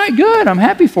faith? All right, good. I'm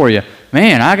happy for you.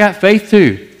 Man, I got faith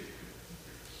too.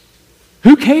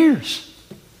 Who cares?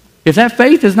 If that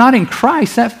faith is not in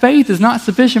Christ, that faith is not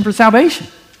sufficient for salvation.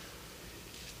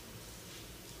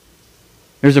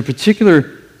 There's a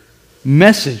particular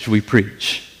message we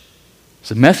preach.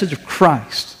 It's a message of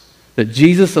Christ, that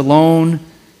Jesus alone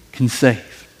can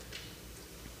save.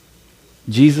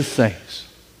 Jesus saves.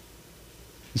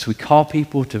 And so we call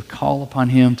people to call upon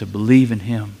him, to believe in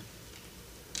him.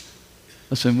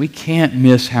 Listen, we can't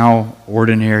miss how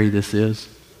ordinary this is.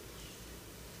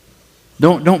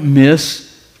 Don't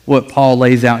miss what Paul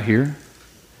lays out here.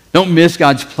 Don't miss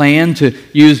God's plan to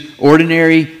use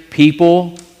ordinary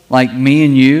people like me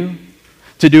and you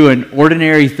to do an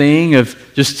ordinary thing of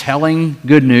just telling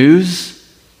good news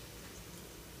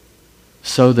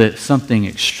so that something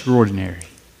extraordinary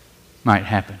might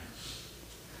happen.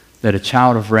 That a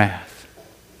child of wrath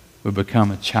would become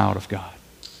a child of God.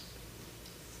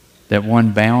 That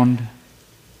one bound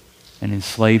and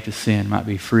enslaved to sin might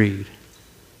be freed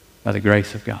by the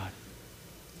grace of God.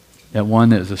 That one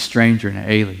that is a stranger and an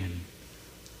alien,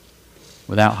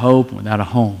 without hope and without a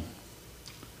home,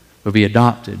 will be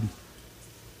adopted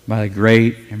by the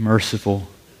great and merciful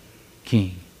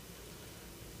King.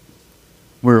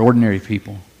 We're ordinary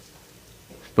people,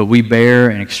 but we bear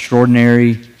an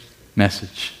extraordinary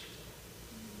message.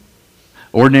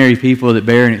 Ordinary people that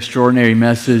bear an extraordinary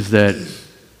message that,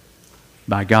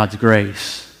 by God's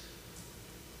grace,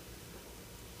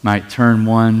 might turn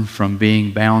one from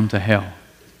being bound to hell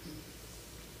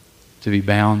to be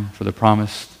bound for the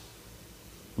promised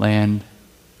land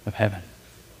of heaven,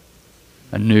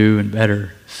 a new and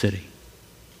better city.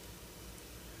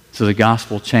 So the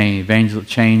gospel chain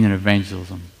and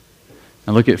evangelism.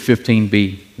 Now look at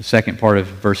 15b, the second part of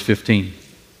verse 15.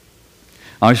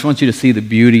 I just want you to see the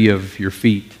beauty of your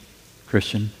feet,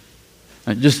 Christian.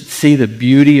 Just see the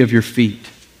beauty of your feet.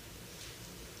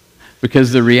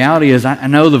 Because the reality is, I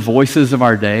know the voices of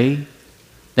our day,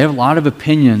 they have a lot of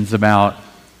opinions about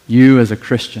you as a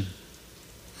Christian.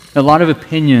 A lot of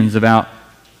opinions about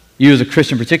you as a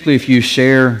Christian, particularly if you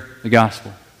share the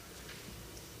gospel.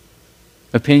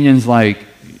 Opinions like,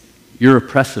 you're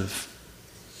oppressive.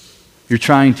 You're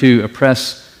trying to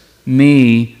oppress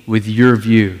me with your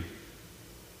view.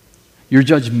 You're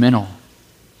judgmental.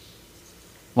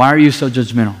 Why are you so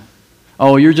judgmental?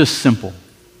 Oh, you're just simple.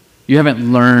 You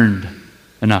haven't learned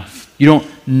enough. You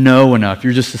don't know enough.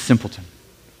 You're just a simpleton.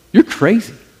 You're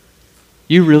crazy.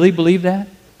 You really believe that?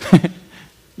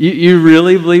 you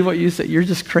really believe what you say? You're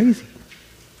just crazy.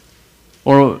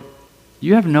 Or,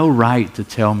 you have no right to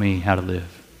tell me how to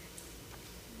live.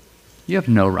 You have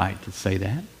no right to say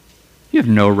that. You have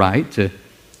no right to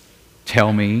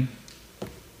tell me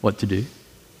what to do.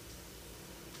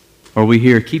 Or we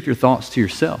hear, keep your thoughts to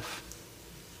yourself.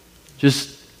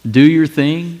 Just do your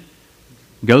thing.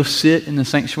 Go sit in the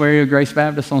sanctuary of Grace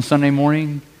Baptist on Sunday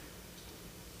morning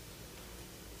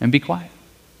and be quiet.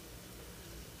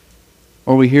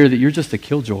 Or we hear that you're just a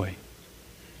killjoy.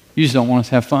 You just don't want us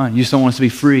to have fun. You just don't want us to be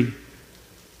free.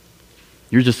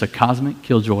 You're just a cosmic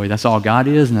killjoy. That's all God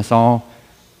is, and that's all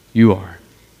you are.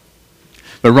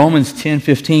 But Romans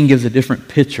 10:15 gives a different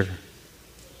picture.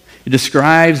 It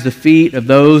describes the feet of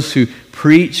those who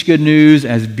preach good news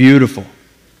as beautiful.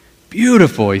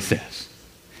 Beautiful, he says.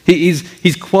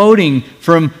 He's quoting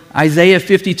from Isaiah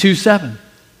 52:7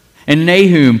 and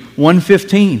Nahum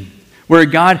 1:15, where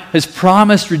God has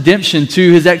promised redemption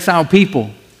to his exiled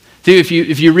people. See,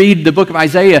 if you read the book of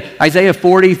Isaiah, Isaiah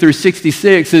 40 through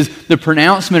 66 is the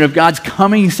pronouncement of God's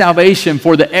coming salvation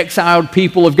for the exiled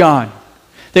people of God.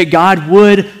 That God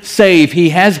would save. He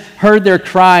has heard their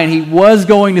cry, and he was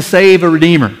going to save a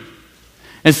Redeemer.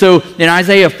 And so in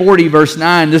Isaiah 40, verse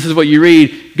 9, this is what you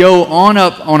read. Go on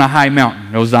up on a high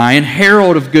mountain, O Zion,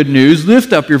 herald of good news.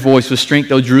 Lift up your voice with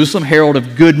strength, O Jerusalem, herald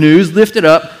of good news. Lift it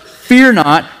up. Fear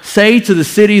not. Say to the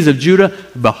cities of Judah,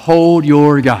 behold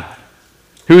your God.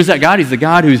 Who is that God? He's the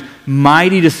God who's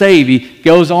mighty to save. He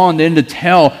goes on then to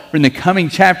tell in the coming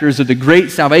chapters of the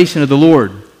great salvation of the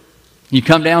Lord. You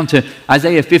come down to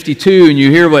Isaiah 52 and you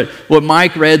hear what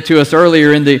Mike read to us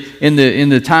earlier in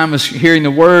the time of hearing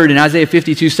the word in Isaiah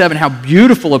 52:7. How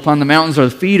beautiful upon the mountains are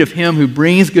the feet of him who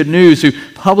brings good news, who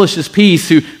publishes peace,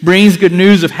 who brings good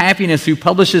news of happiness, who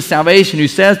publishes salvation, who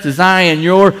says to Zion,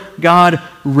 your God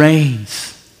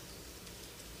reigns.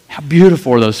 How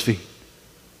beautiful are those feet.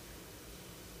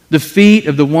 The feet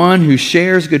of the one who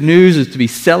shares good news is to be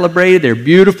celebrated. They're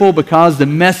beautiful because the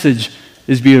message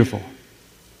is beautiful.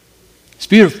 It's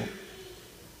beautiful.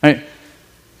 Right?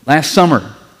 Last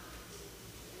summer,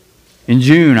 in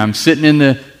June, I'm sitting in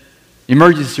the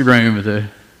emergency room of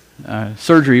the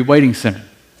surgery waiting center.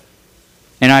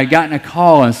 And I had gotten a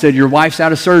call and said, your wife's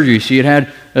out of surgery. She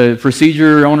had a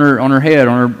procedure on her head,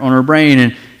 on her brain,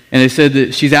 and they said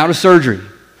that she's out of surgery.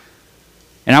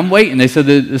 And I'm waiting. They said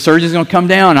the surgeon's going to come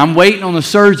down. I'm waiting on the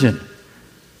surgeon.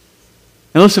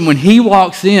 And listen, when he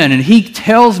walks in and he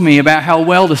tells me about how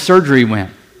well the surgery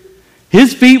went,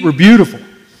 his feet were beautiful.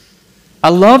 I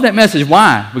love that message.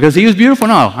 Why? Because he was beautiful?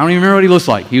 No, I don't even remember what he looks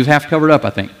like. He was half covered up,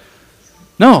 I think.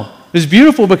 No, it was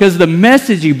beautiful because of the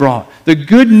message he brought, the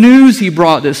good news he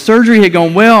brought, that surgery had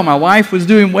gone well, my wife was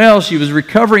doing well, she was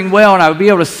recovering well, and I would be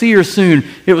able to see her soon.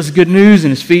 It was good news,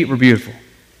 and his feet were beautiful.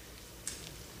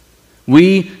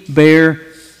 We bear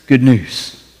good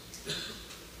news.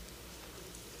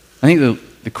 I think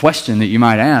the question that you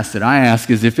might ask, that I ask,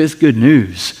 is if it's good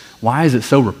news, why is it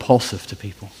so repulsive to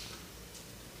people?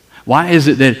 Why is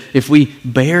it that if we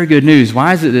bear good news,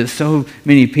 why is it that so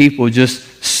many people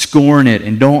just scorn it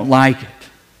and don't like it?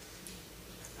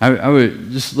 I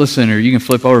would just listen, or you can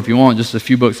flip over if you want, just a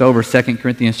few books over, 2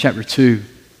 Corinthians chapter 2.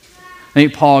 I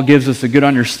think Paul gives us a good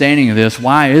understanding of this.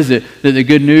 Why is it that the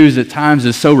good news at times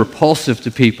is so repulsive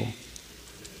to people?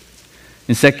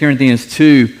 In 2 Corinthians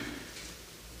 2,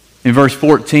 in verse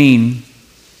 14,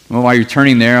 well, while you're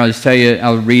turning there, I'll just tell you,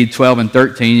 I'll read 12 and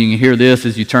 13. You can hear this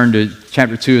as you turn to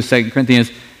chapter 2 of 2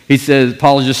 Corinthians. He says,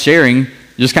 Paul is just sharing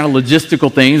just kind of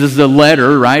logistical things. This is a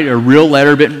letter, right? A real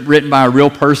letter written by a real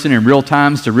person in real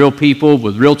times to real people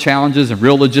with real challenges and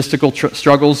real logistical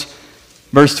struggles.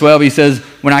 Verse 12, he says,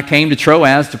 when I came to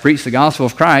Troas to preach the gospel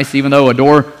of Christ, even though a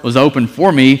door was opened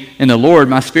for me in the Lord,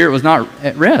 my spirit was not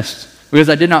at rest because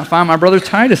I did not find my brother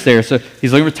Titus there. So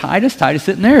he's looking for Titus. Titus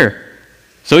sitting there.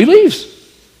 So he leaves.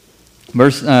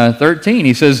 Verse 13,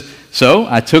 he says, so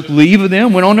I took leave of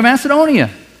them, went on to Macedonia.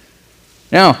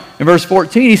 Now, in verse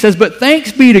 14, he says, but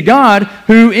thanks be to God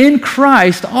who in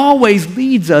Christ always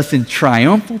leads us in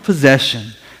triumphal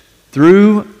possession.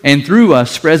 Through us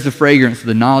spreads the fragrance of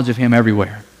the knowledge of Him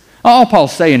everywhere. All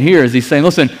Paul's saying here is he's saying,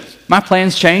 listen, my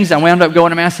plans changed. I wound up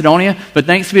going to Macedonia, but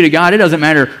thanks be to God, it doesn't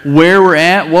matter where we're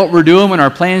at, what we're doing when our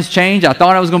plans change. I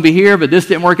thought I was going to be here, but this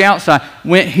didn't work out, so I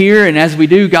went here, and as we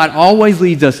do, God always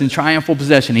leads us in triumphal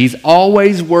possession. He's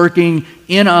always working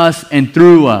in us and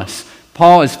through us.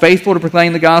 Paul is faithful to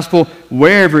proclaim the gospel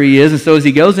wherever he is, and so as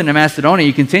he goes into Macedonia,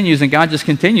 he continues, and God just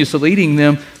continues to leading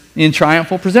them in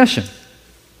triumphal possession.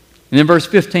 And then verse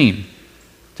 15,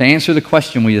 to answer the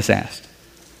question we just asked.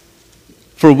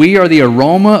 For we are the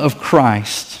aroma of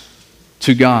Christ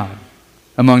to God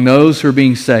among those who are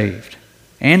being saved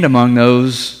and among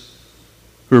those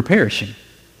who are perishing.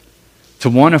 To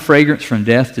one a fragrance from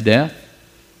death to death,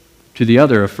 to the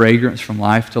other a fragrance from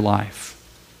life to life.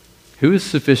 Who is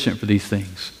sufficient for these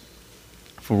things?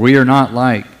 For we are not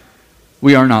like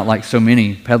so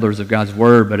many peddlers of God's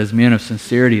word, but as men of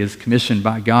sincerity as commissioned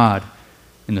by God,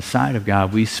 in the sight of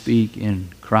God, we speak in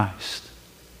Christ.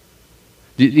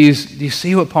 Do you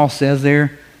see what Paul says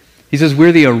there? He says,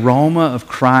 we're the aroma of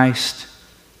Christ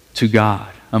to God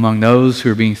among those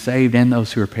who are being saved and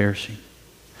those who are perishing.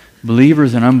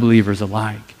 Believers and unbelievers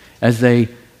alike, as they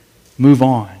move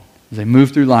on, as they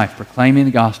move through life, proclaiming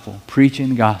the gospel, preaching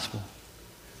the gospel.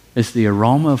 It's the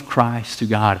aroma of Christ to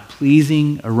God, a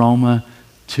pleasing aroma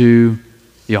to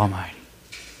the Almighty.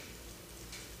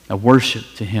 A worship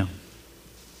to Him.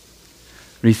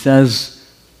 But he says,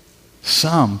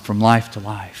 some from life to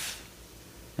life,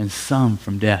 and some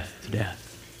from death to death.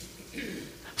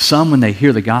 Some, when they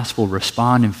hear the gospel,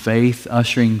 respond in faith,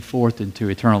 ushering forth into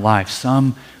eternal life.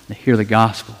 Some, when they hear the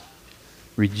gospel,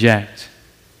 reject.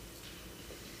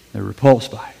 They're repulsed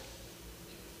by it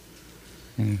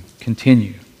and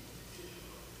continue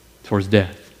towards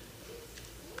death.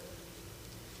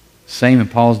 Same in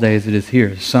Paul's day as it is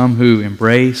here. Some who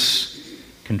embrace,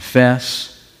 confess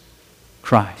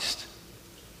Christ.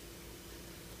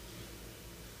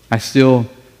 I still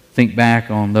think back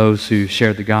on those who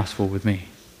shared the gospel with me.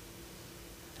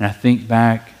 And I think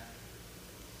back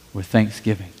with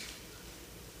thanksgiving.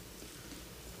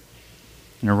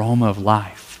 An aroma of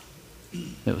life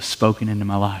that was spoken into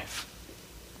my life.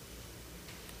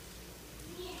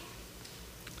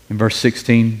 In verse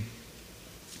 16,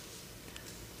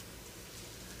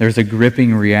 there's a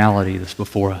gripping reality that's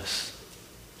before us.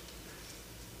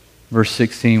 Verse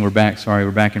 16, we're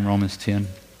back in Romans 10.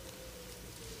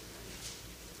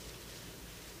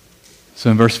 So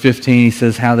in verse 15, he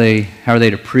says, how are they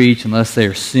to preach unless they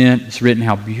are sent? It's written,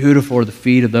 how beautiful are the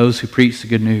feet of those who preach the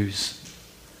good news.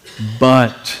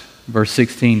 But, verse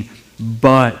 16,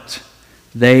 but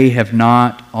they have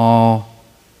not all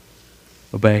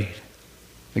obeyed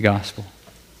the gospel.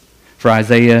 For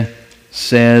Isaiah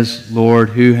says,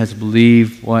 Lord, who has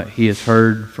believed what he has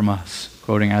heard from us?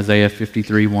 Quoting Isaiah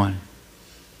 53:1.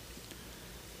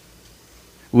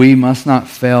 We must not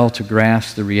fail to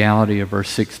grasp the reality of verse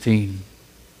 16.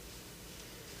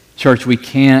 Church, we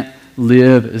can't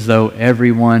live as though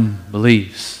everyone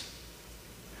believes.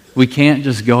 We can't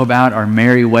just go about our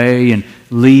merry way and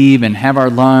leave and have our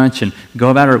lunch and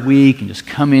go about our week and just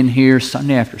come in here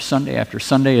Sunday after Sunday after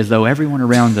Sunday as though everyone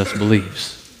around us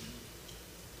believes.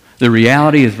 The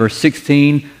reality is verse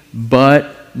 16,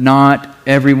 but not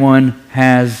everyone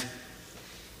has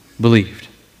believed.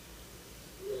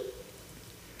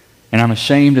 And I'm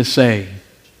ashamed to say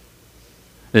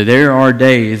that there are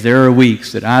days, there are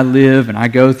weeks that I live and I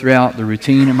go throughout the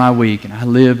routine of my week and I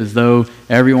live as though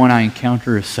everyone I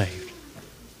encounter is saved.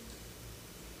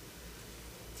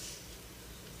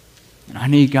 And I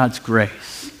need God's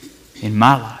grace in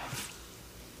my life.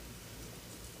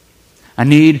 I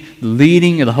need the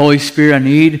leading of the Holy Spirit. I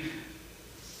need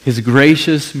His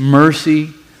gracious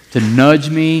mercy to nudge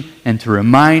me and to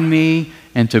remind me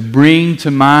and to bring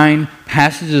to mind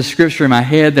passages of Scripture in my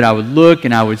head that I would look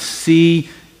and I would see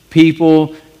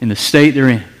people in the state they're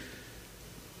in.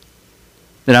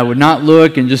 That I would not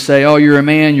look and just say, oh, you're a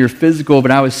man, you're physical,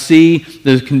 but I would see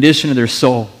the condition of their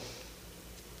soul.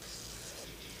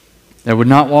 That I would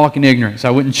not walk in ignorance. I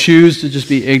wouldn't choose to just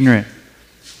be ignorant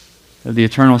of the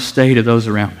eternal state of those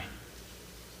around me.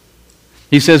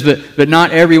 He says, but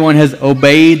not everyone has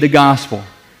obeyed the gospel.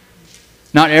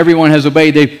 Not everyone has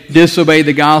obeyed. They've disobeyed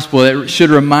the gospel. That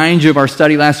should remind you of our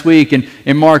study last week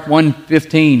in Mark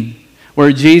 1:15,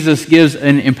 where Jesus gives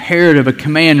an imperative, a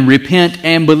command, repent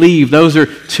and believe. Those are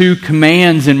two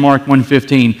commands in Mark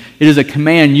 1:15. It is a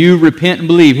command. You repent and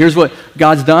believe. Here's what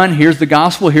God's done. Here's the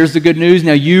gospel. Here's the good news.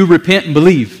 Now you repent and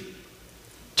believe.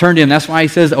 Turn to Him. That's why He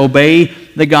says obey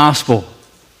the gospel.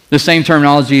 The same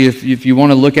terminology, if you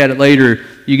want to look at it later,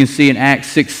 you can see in Acts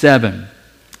 6:7,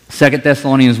 2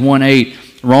 Thessalonians 1:8,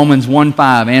 Romans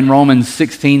 1:5, and Romans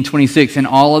 16:26. In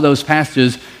all of those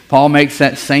passages, Paul makes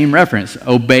that same reference.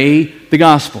 Obey the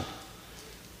gospel.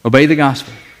 Obey the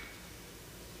gospel.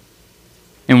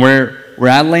 And where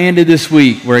I landed this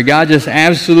week, where God just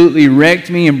absolutely wrecked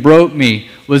me and broke me,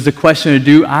 was the question of,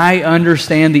 do I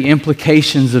understand the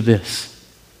implications of this?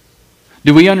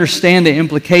 Do we understand the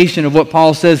implication of what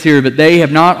Paul says here, but they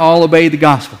have not all obeyed the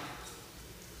gospel?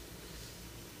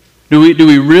 Do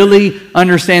we really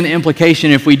understand the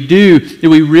implication? If we do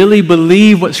we really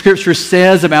believe what Scripture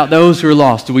says about those who are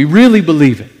lost? Do we really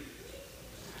believe it?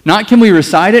 Not can we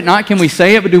recite it, not can we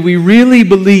say it, but do we really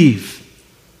believe?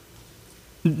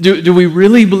 Do we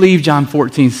really believe John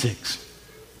 14:6?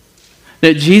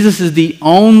 That Jesus is the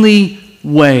only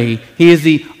way. He is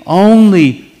the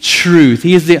only truth.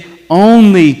 He is the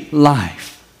only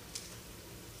life.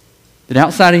 That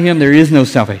outside of Him there is no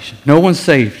salvation. No one's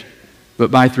saved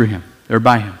but through Him, or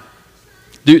by Him.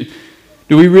 Do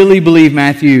we really believe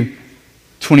Matthew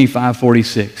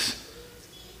 25:46?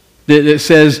 That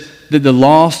says that the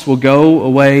lost will go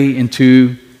away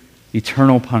into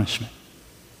eternal punishment?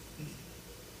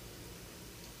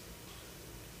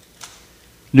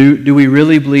 Do we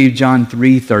really believe John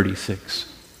 3:36?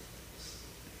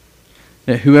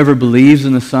 That whoever believes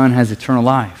in the Son has eternal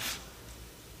life,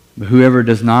 but whoever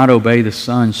does not obey the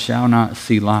Son shall not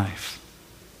see life,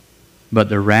 but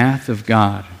the wrath of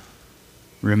God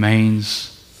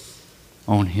remains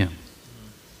on him.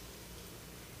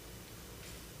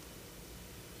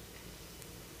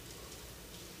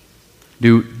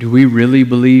 Do we really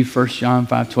believe 1 John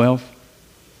 5:12?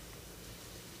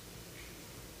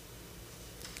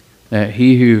 That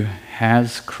he who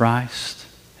has Christ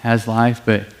has life,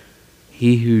 but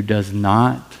he who does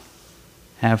not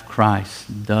have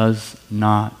Christ does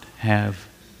not have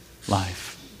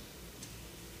life.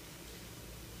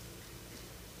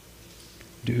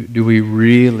 Do we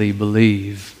really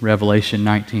believe Revelation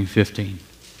 19:15?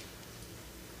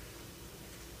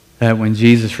 That when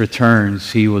Jesus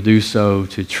returns, He will do so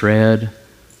to tread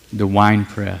the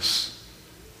winepress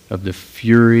of the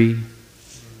fury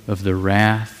of the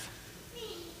wrath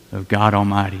of God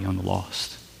Almighty on the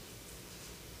lost.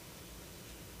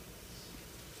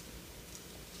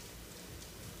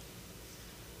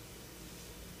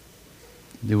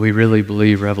 Do we really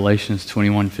believe Revelations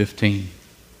 21:15?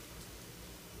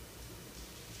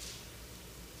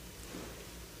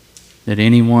 That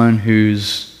anyone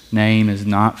whose name is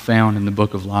not found in the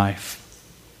book of life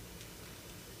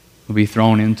will be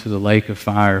thrown into the lake of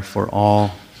fire for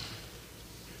all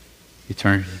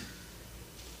eternity.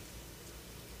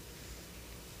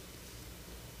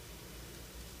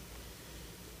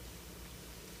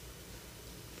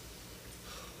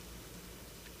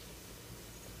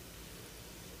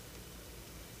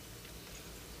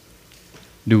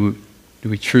 Do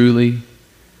we truly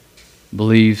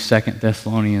believe 2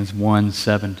 Thessalonians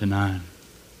 1:7-9?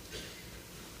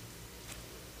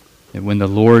 That when the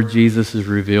Lord Jesus is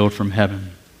revealed from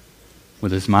heaven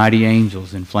with His mighty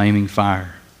angels in flaming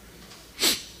fire,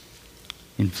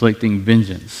 inflicting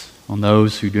vengeance on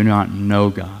those who do not know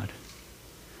God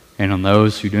and on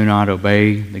those who do not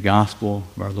obey the gospel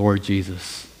of our Lord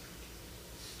Jesus,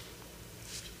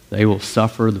 they will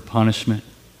suffer the punishment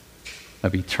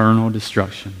of eternal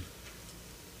destruction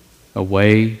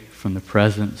away from the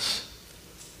presence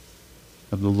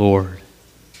of the Lord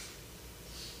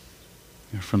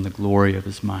and from the glory of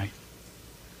His might.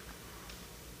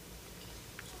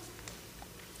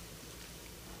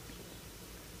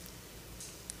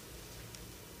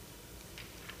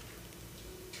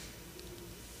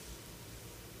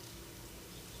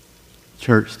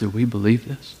 Church, do we believe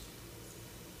this?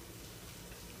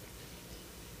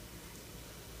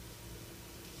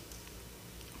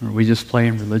 Or are we just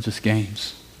playing religious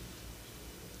games?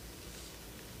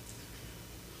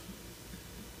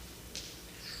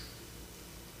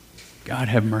 God,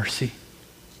 have mercy.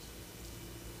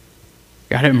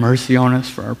 God, have mercy on us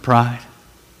for our pride,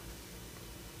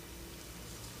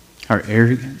 our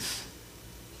arrogance,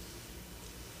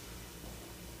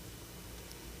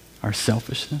 our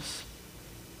selfishness.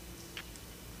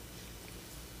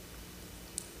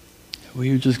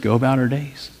 We would just go about our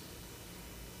days.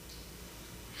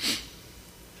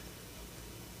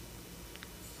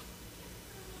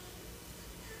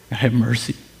 God, have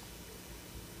mercy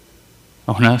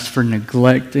on us for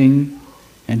neglecting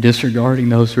and disregarding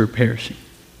those who are perishing.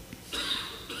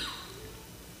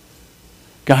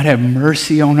 God, have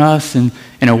mercy on us and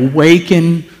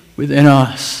awaken within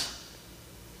us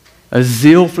a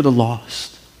zeal for the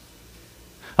lost,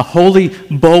 a holy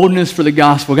boldness for the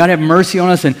gospel. God, have mercy on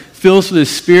us and fill us with the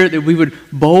Spirit that we would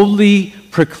boldly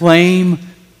proclaim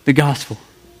the gospel,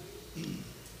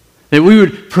 that we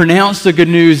would pronounce the good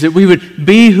news, that we would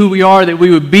be who we are, that we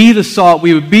would be the salt,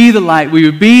 we would be the light, we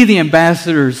would be the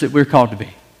ambassadors that we're called to be.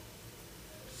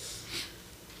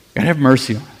 God, have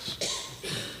mercy on us.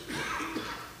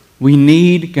 We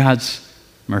need God's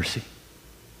mercy.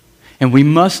 And we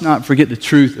must not forget the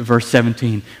truth of verse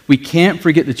 17. We can't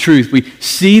forget the truth. We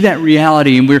see that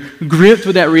reality and we're gripped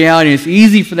with that reality. It's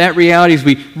easy for that reality as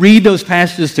we read those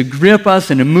passages to grip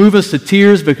us and to move us to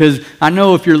tears, because I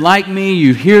know if you're like me,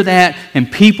 you hear that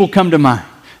and people come to mind.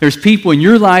 There's people in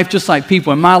your life, just like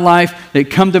people in my life,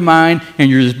 that come to mind and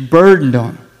you're just burdened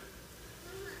on them.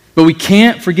 But we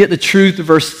can't forget the truth of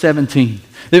verse 17.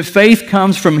 That faith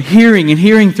comes from hearing and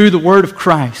hearing through the word of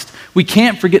Christ. We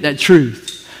can't forget that truth.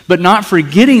 But not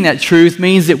forgetting that truth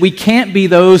means that we can't be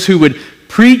those who would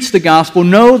preach the gospel,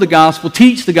 know the gospel,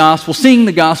 teach the gospel, sing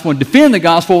the gospel, and defend the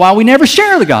gospel while we never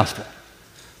share the gospel.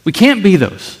 We can't be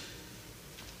those.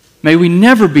 May we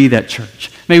never be that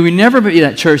church. May we never be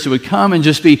that church that would come and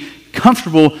just be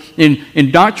comfortable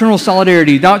in doctrinal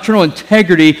solidarity, doctrinal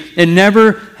integrity, and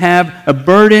never have a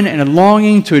burden and a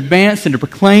longing to advance and to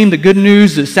proclaim the good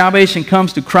news that salvation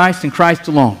comes through Christ and Christ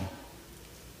alone.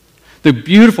 The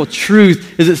beautiful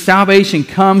truth is that salvation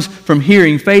comes from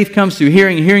hearing. Faith comes through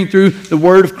hearing, and hearing through the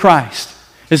word of Christ.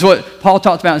 It's what Paul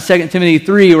talked about in 2 Timothy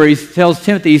 3, where he tells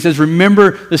Timothy, he says,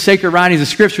 remember the sacred writings of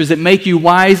Scriptures that make you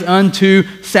wise unto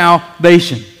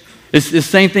salvation. It's the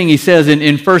same thing he says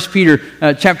in 1 Peter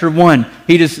chapter 1.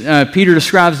 Peter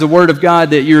describes the word of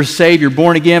God that you're saved, you're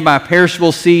born again by a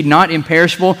perishable seed, not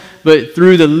imperishable, but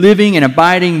through the living and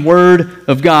abiding word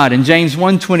of God. In James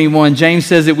 1:21, James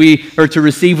says that we are to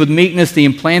receive with meekness the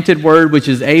implanted word which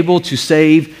is able to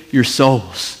save your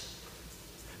souls.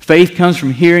 Faith comes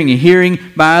from hearing, and hearing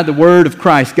by the word of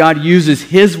Christ. God uses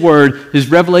His word,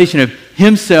 His revelation of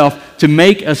Himself, to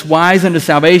make us wise unto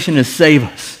salvation, to save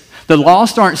us. The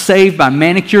lost aren't saved by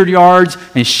manicured yards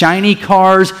and shiny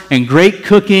cars and great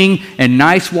cooking and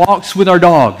nice walks with our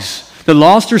dogs. The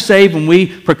lost are saved when we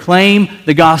proclaim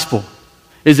the gospel.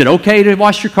 Is it okay to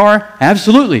wash your car?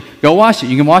 Absolutely. Go wash it.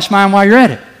 You can wash mine while you're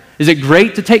at it. Is it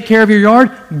great to take care of your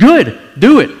yard? Good.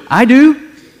 Do it. I do.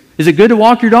 Is it good to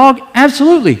walk your dog?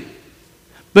 Absolutely.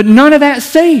 But none of that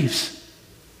saves.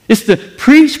 It's the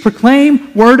preach,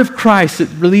 proclaim word of Christ that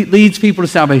really leads people to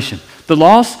salvation. The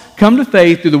lost come to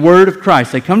faith through the word of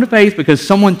Christ. They come to faith because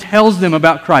someone tells them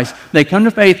about Christ. They come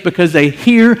to faith because they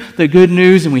hear the good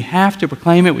news, and we have to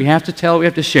proclaim it, we have to tell it, we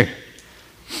have to share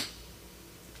it.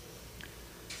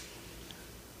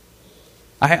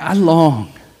 I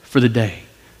long for the day.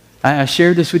 I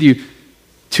shared this with you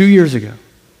 2 years ago.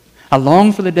 I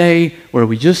long for the day where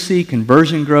we just see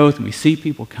conversion growth and we see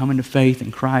people coming to faith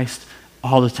in Christ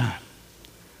all the time.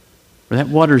 Where that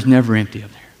water is never empty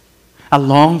up there. I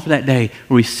long for that day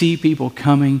where we see people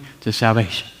coming to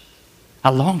salvation. I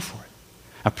long for it.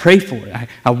 I pray for it.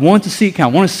 I want to see it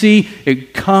come. I want to see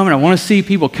it come, and I want to see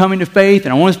people coming to faith,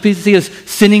 and I want to see us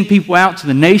sending people out to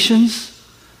the nations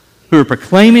who are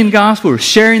proclaiming the gospel, who are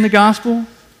sharing the gospel.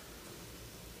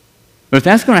 But if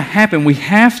that's going to happen, we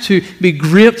have to be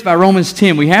gripped by Romans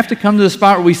 10. We have to come to the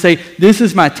spot where we say, this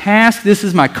is my task, this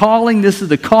is my calling, this is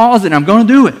the cause, and I'm going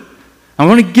to do it. I'm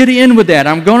going to get in with that.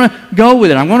 I'm going to go with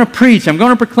it. I'm going to preach. I'm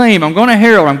going to proclaim. I'm going to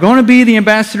herald. I'm going to be the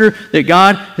ambassador that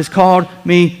God has called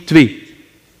me to be.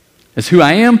 That's who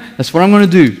I am. That's what I'm going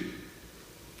to do.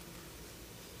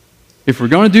 If we're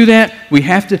going to do that, we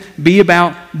have to be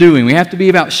about doing. We have to be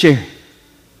about sharing.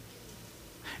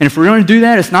 And if we're going to do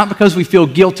that, it's not because we feel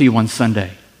guilty one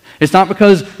Sunday. It's not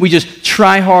because we just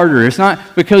try harder. It's not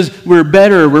because we're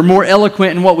better, we're more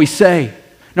eloquent in what we say.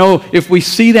 No, if we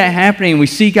see that happening, we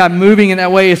see God moving in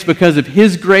that way, it's because of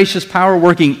His gracious power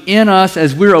working in us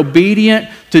as we're obedient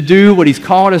to do what He's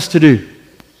called us to do.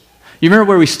 You remember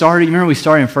where we started? You remember we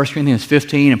started in 1 Corinthians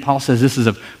 15, and Paul says this is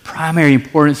of primary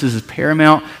importance. This is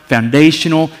paramount,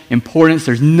 foundational importance.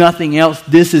 There's nothing else.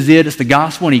 This is it. It's the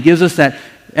gospel. And he gives us that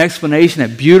explanation,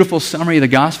 that beautiful summary of the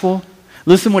gospel.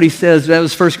 Listen what he says. That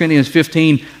was 1 Corinthians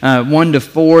 15, 1 to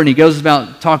 4. And he goes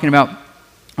about talking about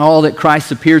all that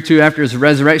Christ appeared to after his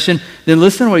resurrection. Then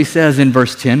listen to what he says in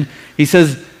verse 10. He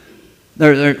says,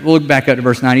 we'll look back up to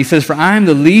verse 9. He says, "For I am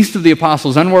the least of the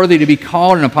apostles, unworthy to be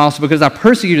called an apostle, because I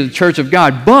persecuted the church of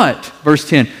God. But," verse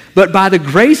 10, "but by the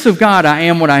grace of God I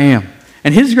am what I am.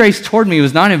 And His grace toward me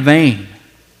was not in vain."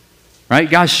 Right?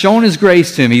 God's shown His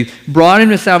grace to him. He brought him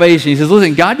to salvation. He says,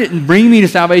 listen, God didn't bring me to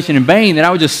salvation in vain, that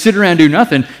I would just sit around and do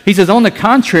nothing. He says, on the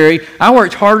contrary, I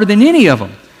worked harder than any of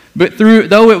them. But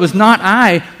though it was not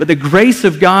I, but the grace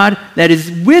of God that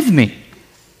is with me.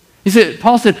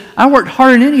 Paul said, I worked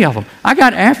harder than any of them. I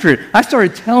got after it. I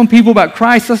started telling people about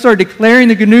Christ. I started declaring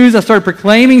the good news. I started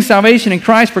proclaiming salvation in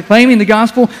Christ, proclaiming the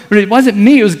gospel. But it wasn't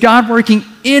me. It was God working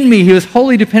in me. He was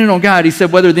wholly dependent on God. He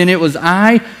said, whether then it was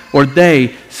I or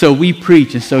they, so we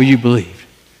preach and so you believe.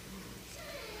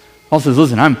 Paul says,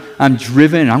 listen, I'm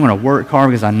driven and I'm going to work hard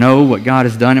because I know what God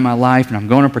has done in my life, and I'm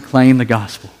going to proclaim the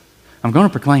gospel. I'm going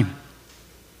to proclaim it.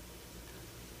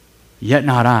 Yet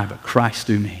not I, but Christ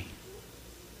through me.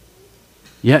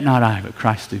 Yet not I, but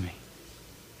Christ through me.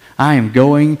 I am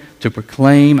going to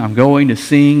proclaim, I'm going to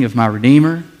sing of my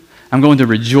Redeemer. I'm going to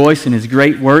rejoice in His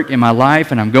great work in my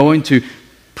life, and I'm going to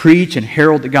preach and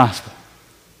herald the gospel.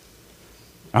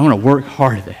 I'm going to work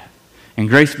hard at that. And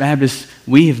Grace Baptist,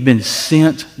 we have been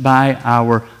sent by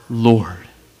our Lord.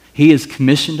 He has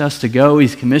commissioned us to go.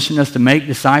 He's commissioned us to make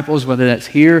disciples, whether that's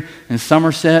here in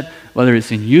Somerset, whether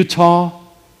it's in Utah,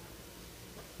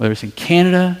 whether it's in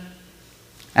Canada,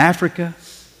 Africa,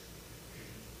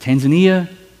 Tanzania,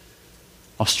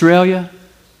 Australia,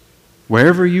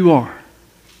 wherever you are.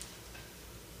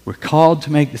 We're called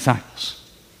to make disciples.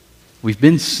 We've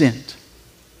been sent.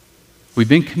 We've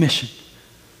been commissioned.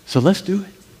 So let's do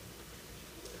it.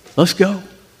 Let's go.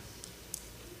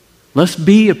 Let's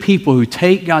be a people who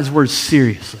take God's word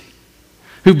seriously,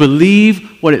 who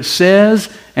believe what it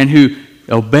says and who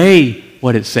obey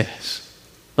what it says.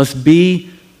 Let's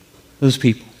be those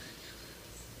people.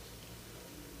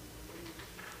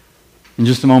 In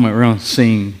just a moment, we're going to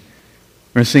sing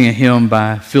a hymn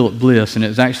by Philip Bliss, and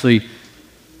it's actually, I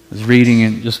was reading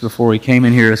it just before we came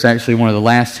in here, it's actually one of the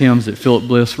last hymns that Philip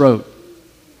Bliss wrote.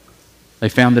 They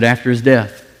found it after his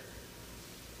death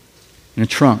in a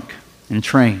trunk, in a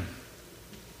train.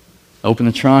 Opened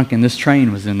the trunk, and this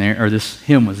train was in there, or this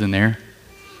hymn was in there.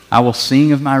 I will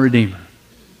sing of my Redeemer.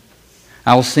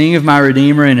 I will sing of my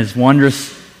Redeemer and His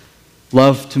wondrous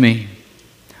love to me.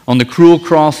 On the cruel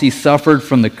cross He suffered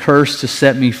from the curse to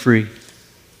set me free.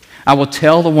 I will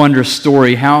tell the wondrous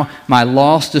story, how my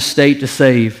lost estate to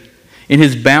save. In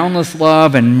His boundless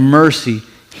love and mercy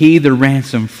He the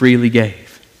ransom freely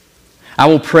gave. I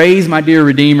will praise my dear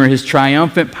Redeemer, His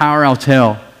triumphant power I'll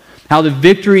tell, how the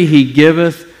victory He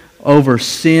giveth over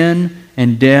sin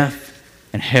and death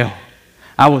and hell.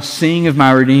 I will sing of my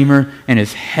Redeemer and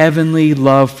His heavenly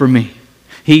love for me.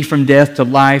 He from death to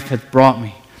life hath brought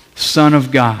me, Son of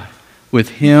God, with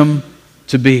Him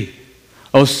to be.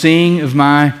 O sing of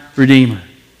my Redeemer.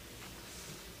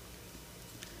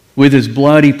 With His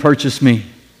blood He purchased me.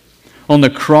 On the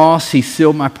cross He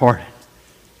sealed my pardon,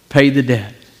 paid the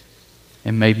debt,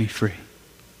 and made me free.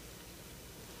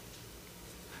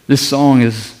 This song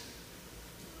is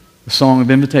a song of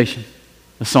invitation,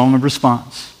 a song of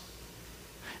response.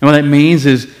 And what that means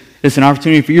is it's an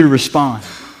opportunity for you to respond.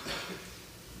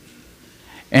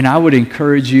 And I would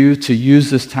encourage you to use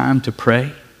this time to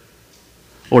pray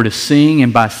or to sing.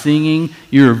 And by singing,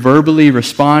 you're verbally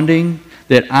responding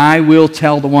that I will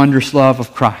tell the wondrous love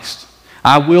of Christ.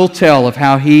 I will tell of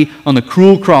how He, on the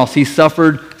cruel cross, He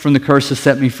suffered from the curse to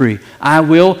set me free. I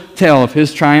will tell of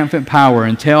His triumphant power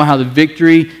and tell how the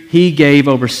victory He gave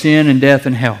over sin and death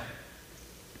and hell.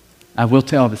 I will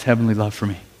tell of His heavenly love for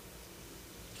me.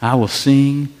 I will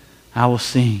sing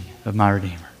of my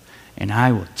Redeemer. And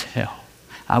I will tell,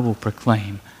 I will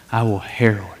proclaim, I will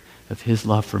herald of His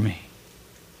love for me.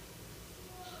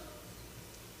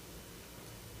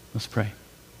 Let's pray.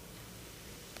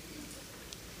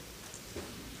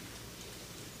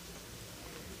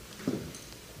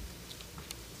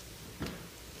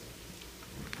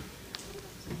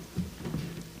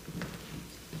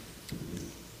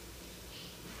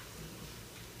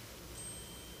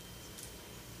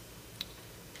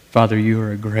 Father, You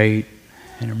are a great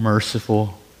and a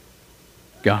merciful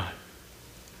God.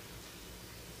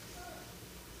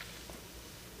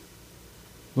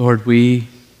 Lord, we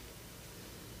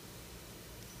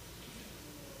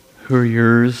who are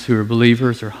yours, who are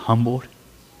believers, are humbled.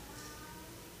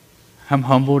 I'm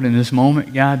humbled in this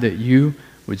moment, God, that you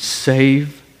would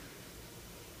save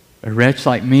a wretch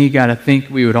like me. God, I think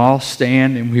we would all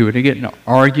stand and we would get in an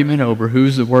argument over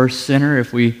who's the worst sinner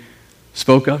if we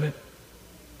spoke of it.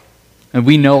 And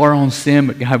we know our own sin,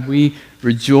 but God, we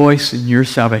rejoice in your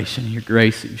salvation and your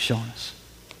grace that you've shown us.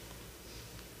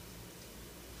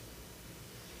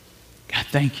 God,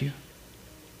 thank you.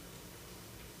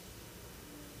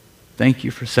 Thank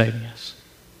you for saving us.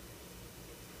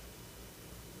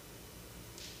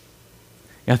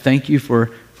 God, thank you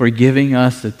for giving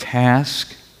us the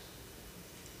task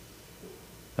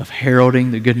of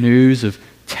heralding the good news, of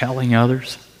telling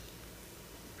others.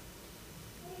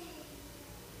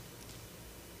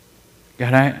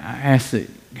 God, I ask that,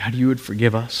 God, you would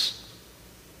forgive us.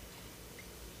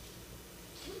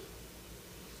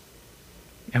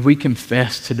 And we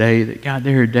confess today that, God,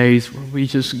 there are days where we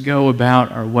just go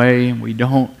about our way and we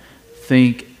don't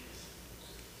think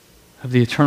of the eternal